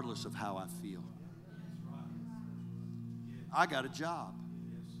regardless of how I feel. I got a job.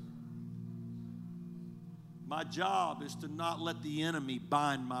 My job is to not let the enemy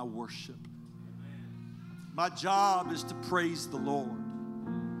bind my worship. My job is to praise the Lord.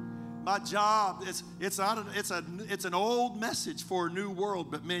 My job, it's an old message for a new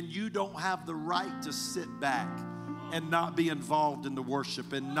world, but man, you don't have the right to sit back and not be involved in the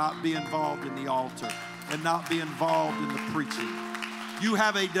worship and not be involved in the altar and not be involved in the preaching. You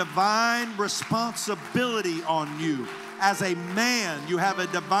have a divine responsibility on you. As a man, you have a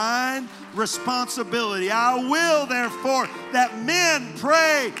divine responsibility. I will, therefore, that men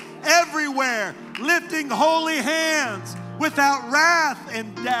pray everywhere, lifting holy hands without wrath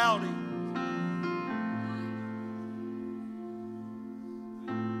and doubting.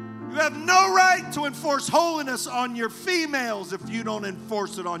 You have no right to enforce holiness on your females if you don't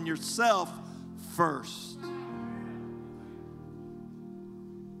enforce it on yourself first.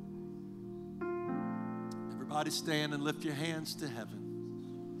 Everybody stand and lift your hands to heaven.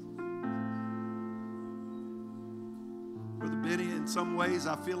 Brother Benny, in some ways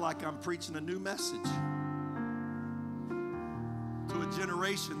I feel like I'm preaching a new message to a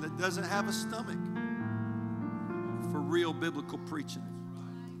generation that doesn't have a stomach for real biblical preaching.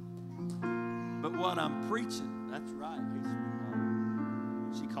 But what I'm preaching, that's right. Hey,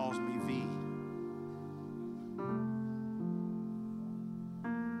 sweetheart. She calls me V.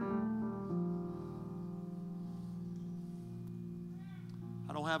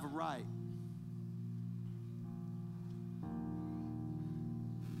 I don't have a right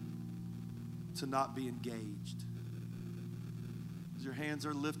to not be engaged. As your hands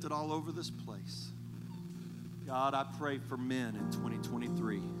are lifted all over this place, God, I pray for men in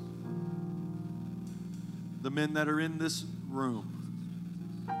 2023. The men that are in this room,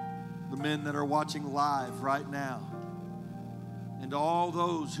 the men that are watching live right now, and all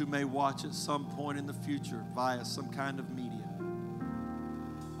those who may watch at some point in the future via some kind of media.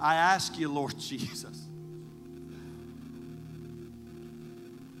 I ask you, Lord Jesus,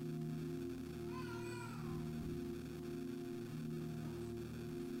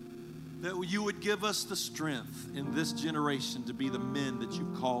 that you would give us the strength in this generation to be the men that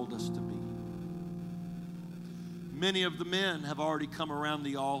you've called us to be. Many of the men have already come around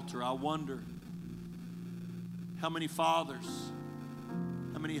the altar. I wonder how many fathers,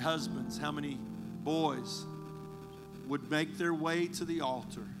 how many husbands, how many boys would make their way to the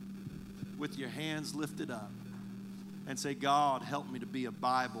altar with your hands lifted up and say, God, help me to be a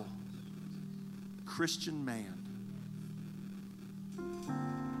Bible Christian man.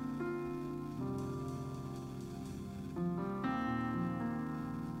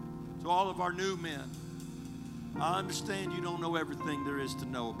 To all of our new men, I understand you don't know everything there is to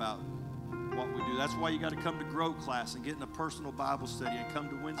know about what we do. That's why you got to come to Grow class and get in a personal Bible study and come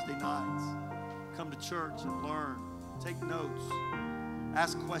to Wednesday nights. Come to church and learn. Take notes.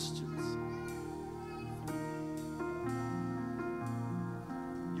 Ask questions.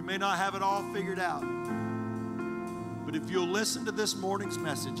 You may not have it all figured out, but if you'll listen to this morning's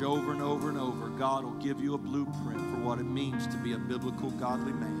message over and over and over, God will give you a blueprint for what it means to be a biblical,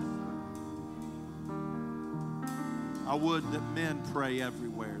 godly man. I would that men pray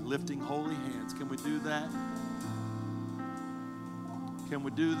everywhere, lifting holy hands. Can we do that? Can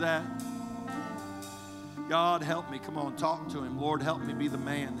we do that? God, help me. Come on, talk to him. Lord, help me be the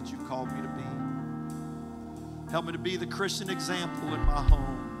man that you've called me to be. Help me to be the Christian example in my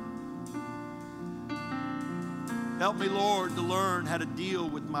home. Help me, Lord, to learn how to deal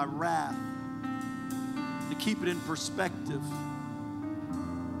with my wrath, to keep it in perspective.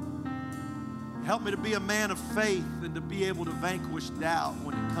 Help me to be a man of faith and to be able to vanquish doubt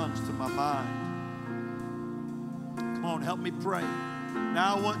when it comes to my mind. Come on, help me pray.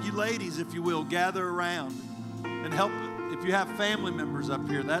 Now I want you ladies, if you will, gather around and help. If you have family members up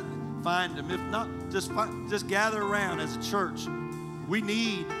here, find them. If not, just gather around as a church. We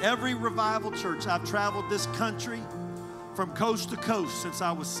need every revival church. I've traveled this country from coast to coast since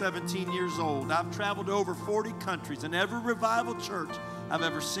I was 17 years old. I've traveled to over 40 countries, and every revival church I've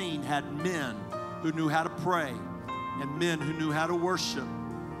ever seen had men who knew how to pray, and men who knew how to worship,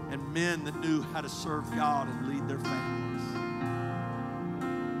 and men that knew how to serve God and lead their families.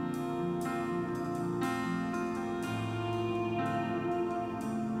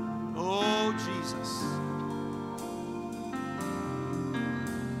 Oh, Jesus.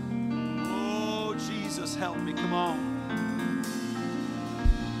 Oh, Jesus, help me. Come on.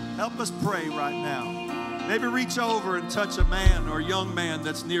 Help us pray right now. Maybe reach over and touch a man or a young man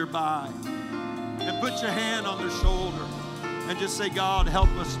that's nearby and put your hand on their shoulder and just say, God, help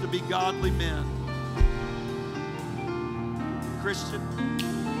us to be godly men. Christian,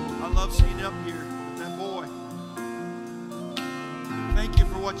 I love seeing you up here, that boy. Thank you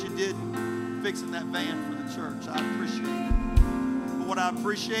for what you did fixing that van for the church. I appreciate it. But what I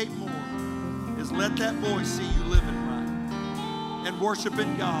appreciate more is let that boy see you living right and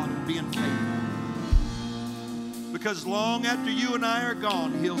worshiping God and being faithful. Because long after you and I are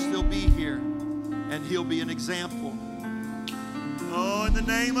gone, he'll still be here and he'll be an example. Oh, in the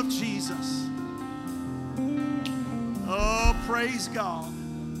name of Jesus. Oh, Praise God.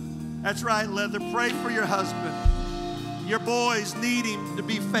 That's right, Leather. Pray for your husband. Your boys need him to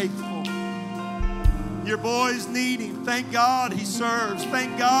be faithful. Your boys need him. Thank God he serves.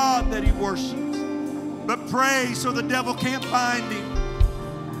 Thank God that he worships. But pray so the devil can't find him.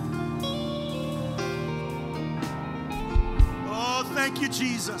 Oh, thank you,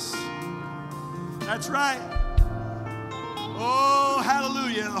 Jesus. That's right. Oh,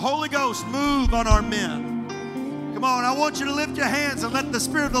 hallelujah. The Holy Ghost, move on our men. Come on, I want you to lift your hands and let the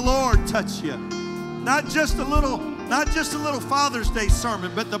Spirit of the Lord touch you. Not just a little Father's Day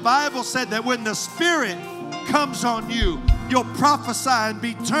sermon, but the Bible said that when the Spirit comes on you, you'll prophesy and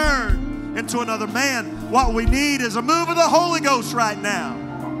be turned into another man. What we need is a move of the Holy Ghost right now.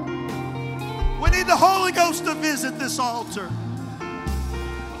 We need the Holy Ghost to visit this altar.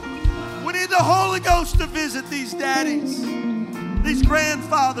 We need the Holy Ghost to visit these daddies, these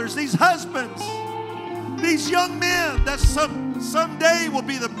grandfathers, these husbands, these young men that someday will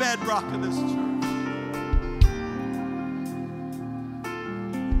be the bedrock of this church.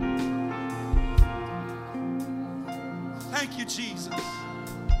 Thank you, Jesus.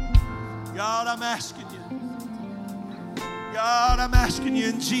 God, I'm asking you. God, I'm asking you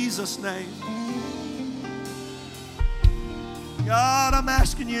in Jesus' name. God, I'm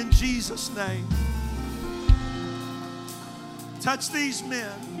asking you in Jesus' name. Touch these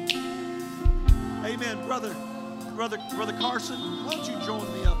men. Amen. Brother Carson, why don't you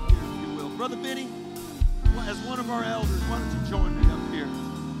join me up here, if you will? Brother Benny, as one of our elders, why don't you join me up here?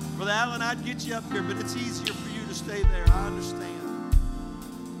 Brother Allen, I'd get you up here, but it's easier for you to stay there. I understand.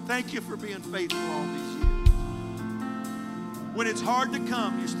 Thank you for being faithful all these years. When it's hard to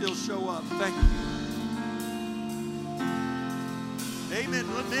come, you still show up. Thank you. Amen.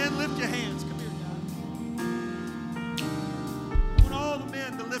 Men, lift your hands. Come here, guys. I want all the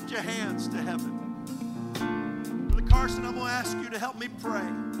men to lift your hands to heaven. Brother Carson, I'm going to ask you to help me pray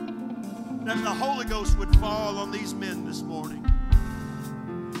that the Holy Ghost would fall on these men this morning.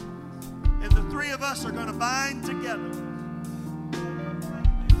 And the three of us are going to bind together.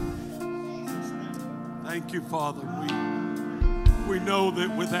 Thank you, Father. We know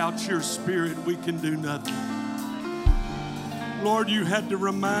that without your Spirit we can do nothing. Lord, you had to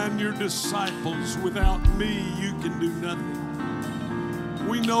remind your disciples, without me you can do nothing.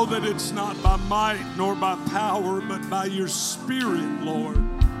 We know that it's not by might nor by power, but by your Spirit, Lord.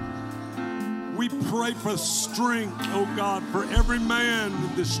 We pray for strength, oh God, for every man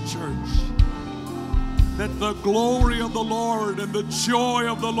in this church. That the glory of the Lord and the joy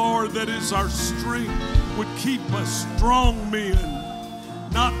of the Lord that is our strength would keep us strong men,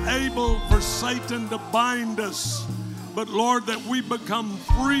 not able for Satan to bind us, but Lord, that we become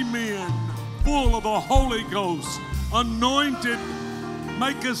free men, full of the Holy Ghost, anointed.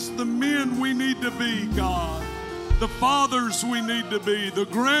 Make us the men we need to be, God. The fathers we need to be, the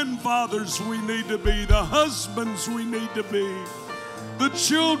grandfathers we need to be, the husbands we need to be, the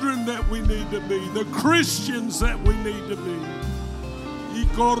children that we need to be, the Christians that we need to be.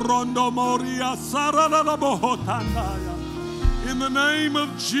 In the name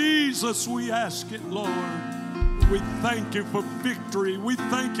of Jesus, we ask it, Lord. We thank you for victory. We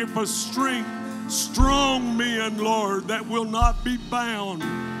thank you for strength. Strong men, Lord, that will not be bound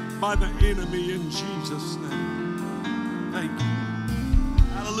by the enemy in Jesus' name. Thank you.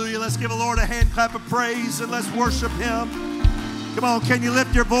 Hallelujah. Let's give the Lord a hand clap of praise and let's worship him. Come on, can you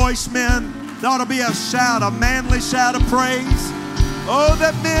lift your voice, men? There ought to be a shout, a manly shout of praise. Oh,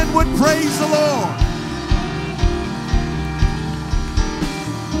 that men would praise the Lord.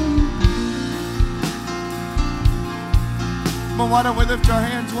 Come on, why don't we lift our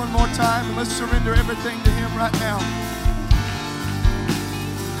hands one more time and let's surrender everything to him right now.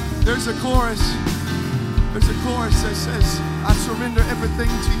 There's a chorus that says, I surrender everything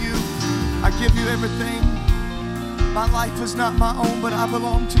to you. I give you everything. My life is not my own, but I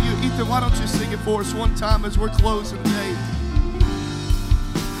belong to you. Ethan, why don't you sing it for us one time as we're closing today?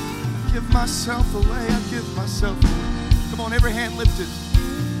 I give myself away, I give myself away. Come on, every hand lifted.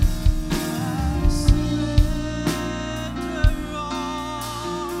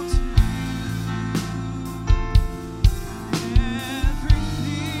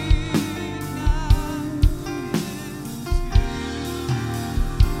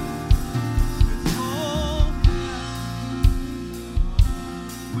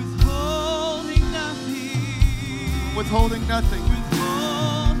 Withholding nothing.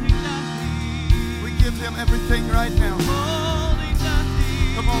 We give him everything right now.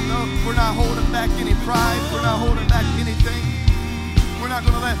 Come on, no, we're not holding back any pride. We're not holding back anything. We're not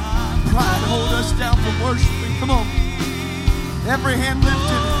going to let pride hold us down from worshiping. Come on. Every hand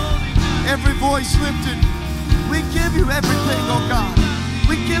lifted. Every voice lifted. We give you everything, oh God.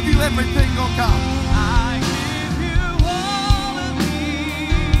 We give you everything, oh God. I give you all of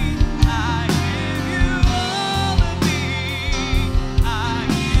me. I give you all of me. I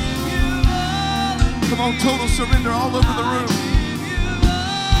give you all of me. Come on, total surrender all over the room.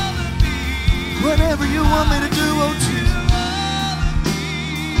 Whatever you want me to do, oh Jesus.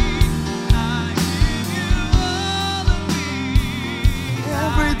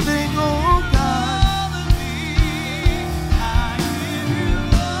 Everything, oh God. I give you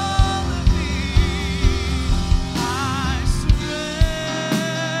all of me. I surrender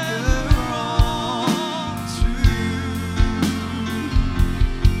all to you.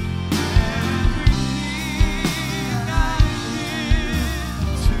 Everything I give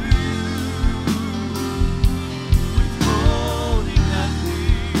to you. Withholding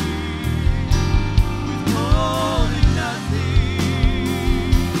nothing. Withholding nothing.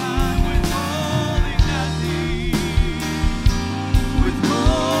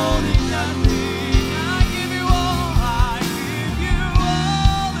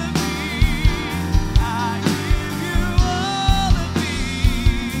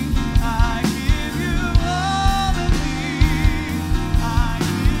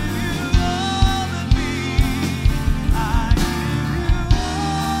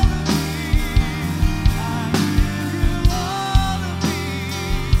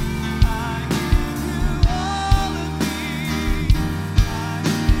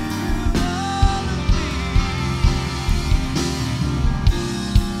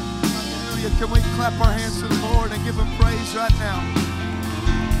 Can we clap our hands to the Lord and give Him praise right now?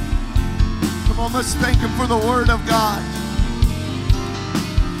 Come on, let's thank Him for the Word of God.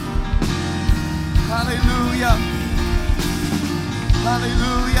 Hallelujah.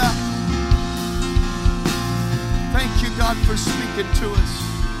 Hallelujah. Thank you, God, for speaking to us.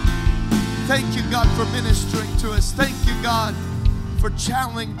 Thank you, God, for ministering to us. Thank you, God, for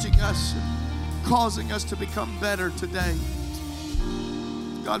challenging us and causing us to become better today.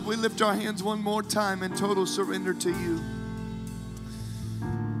 God, we lift our hands one more time in total surrender to you.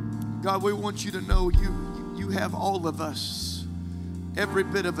 God, we want you to know you have all of us, every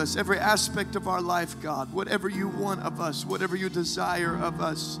bit of us, every aspect of our life, God. Whatever you want of us, whatever you desire of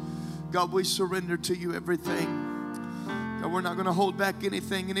us, God, we surrender to you everything. God, we're not going to hold back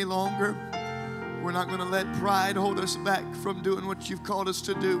anything any longer. We're not going to let pride hold us back from doing what you've called us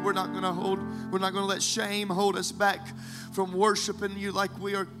to do. We're not going to let shame hold us back from worshiping you like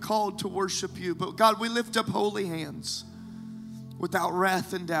we are called to worship you. But God, we lift up holy hands without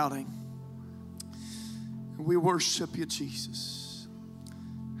wrath and doubting. And we worship you, Jesus.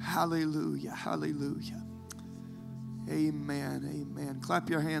 Hallelujah, hallelujah. Amen, amen. Clap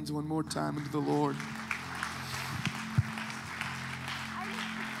your hands one more time unto the Lord.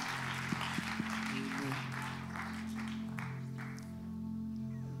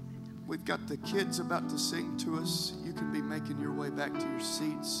 We've got the kids about to sing to us. You can be making your way back to your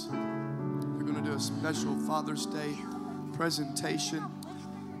seats. We're going to do a special Father's Day presentation.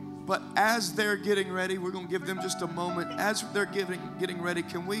 But as they're getting ready, we're going to give them just a moment. As they're getting ready,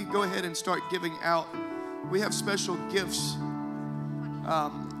 can we go ahead and start giving out? We have special gifts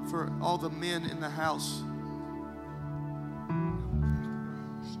for all the men in the house.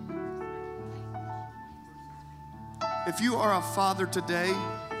 If you are a father today,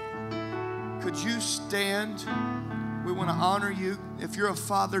 could you stand? We want to honor you. If you're a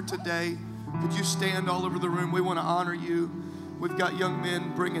father today, could you stand all over the room? We want to honor you. We've got young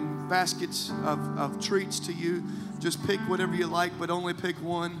men bringing baskets of treats to you. Just pick whatever you like, but only pick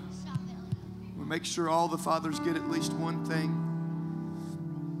one. We'll make sure all the fathers get at least one thing.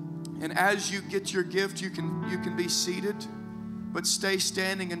 And as you get your gift, you can be seated, but stay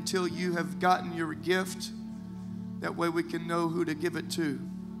standing until you have gotten your gift. That way we can know who to give it to.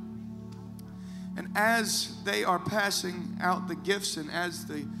 And as they are passing out the gifts and as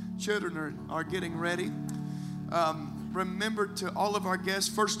the children are getting ready, remember to all of our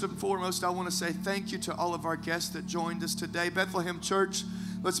guests, first and foremost, I want to say thank you to all of our guests that joined us today. Bethlehem Church,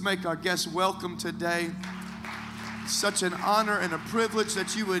 let's make our guests welcome today. It's such an honor and a privilege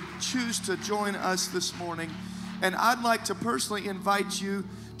that you would choose to join us this morning. And I'd like to personally invite you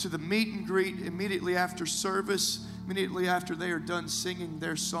to the meet and greet immediately after service, immediately after they are done singing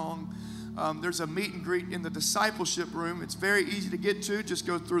their song. There's a meet and greet in the discipleship room. It's very easy to get to. Just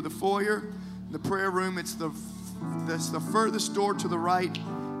go through the foyer. The prayer room, that's the furthest door to the right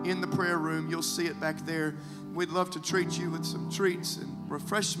in the prayer room. You'll see it back there. We'd love to treat you with some treats and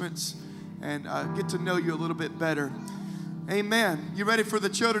refreshments and get to know you a little bit better. Amen. You ready for the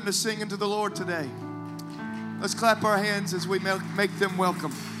children to sing into the Lord today? Let's clap our hands as we make them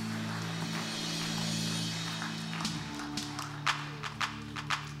welcome.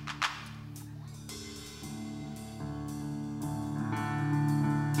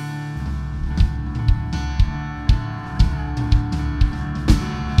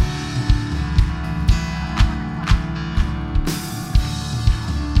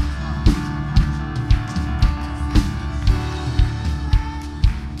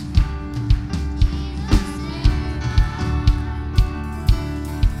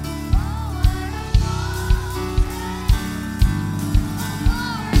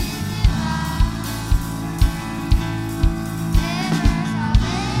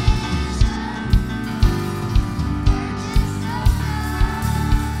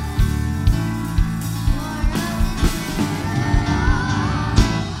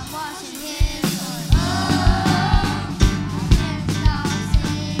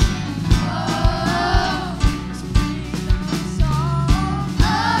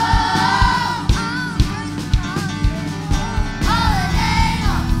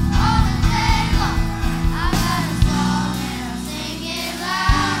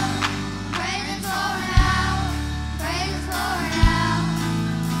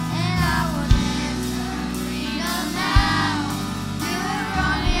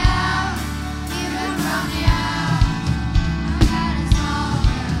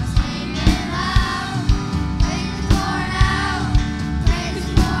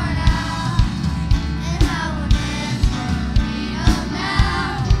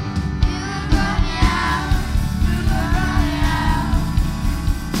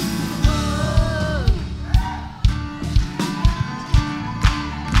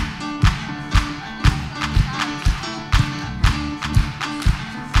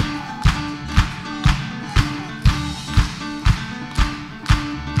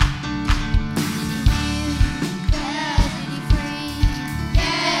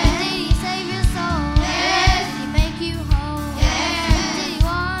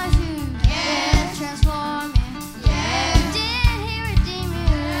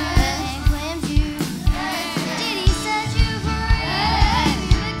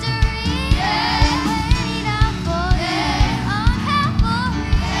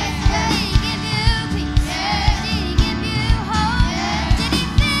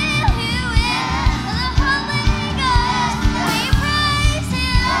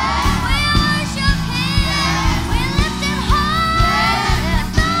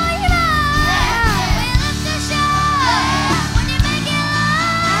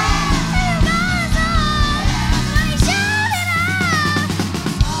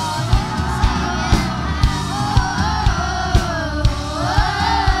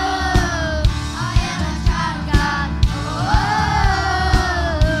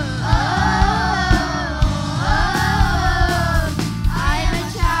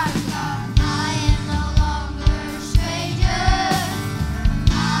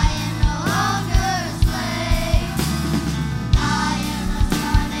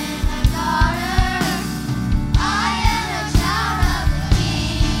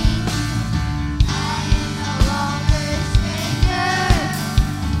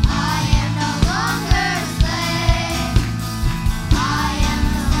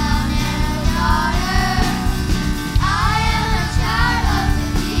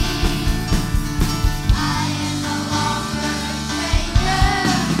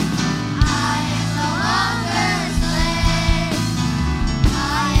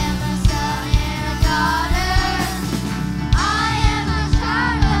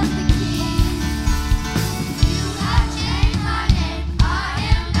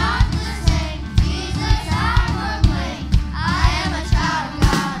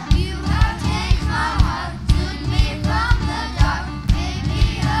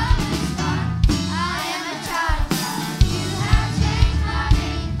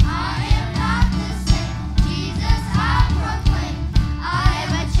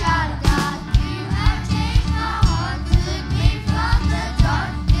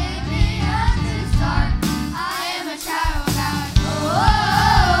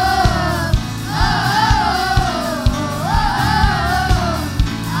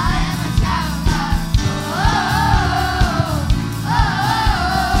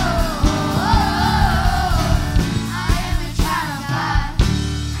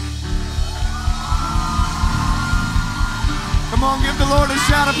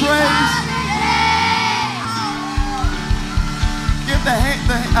 God a praise? Give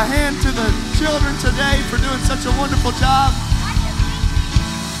a hand to the children today for doing such a wonderful job.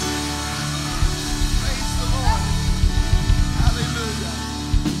 Praise the Lord. Hallelujah.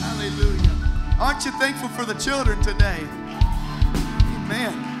 Hallelujah. Aren't you thankful for the children today?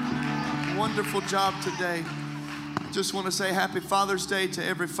 Amen. Wonderful job today. Just want to say happy Father's Day to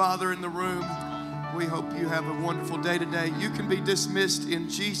every father in the room. We hope you have a wonderful day today. You can be dismissed in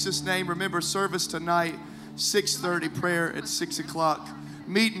Jesus' name. Remember, service tonight, 6:30, prayer at 6 o'clock.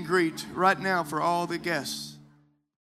 Meet and greet right now for all the guests.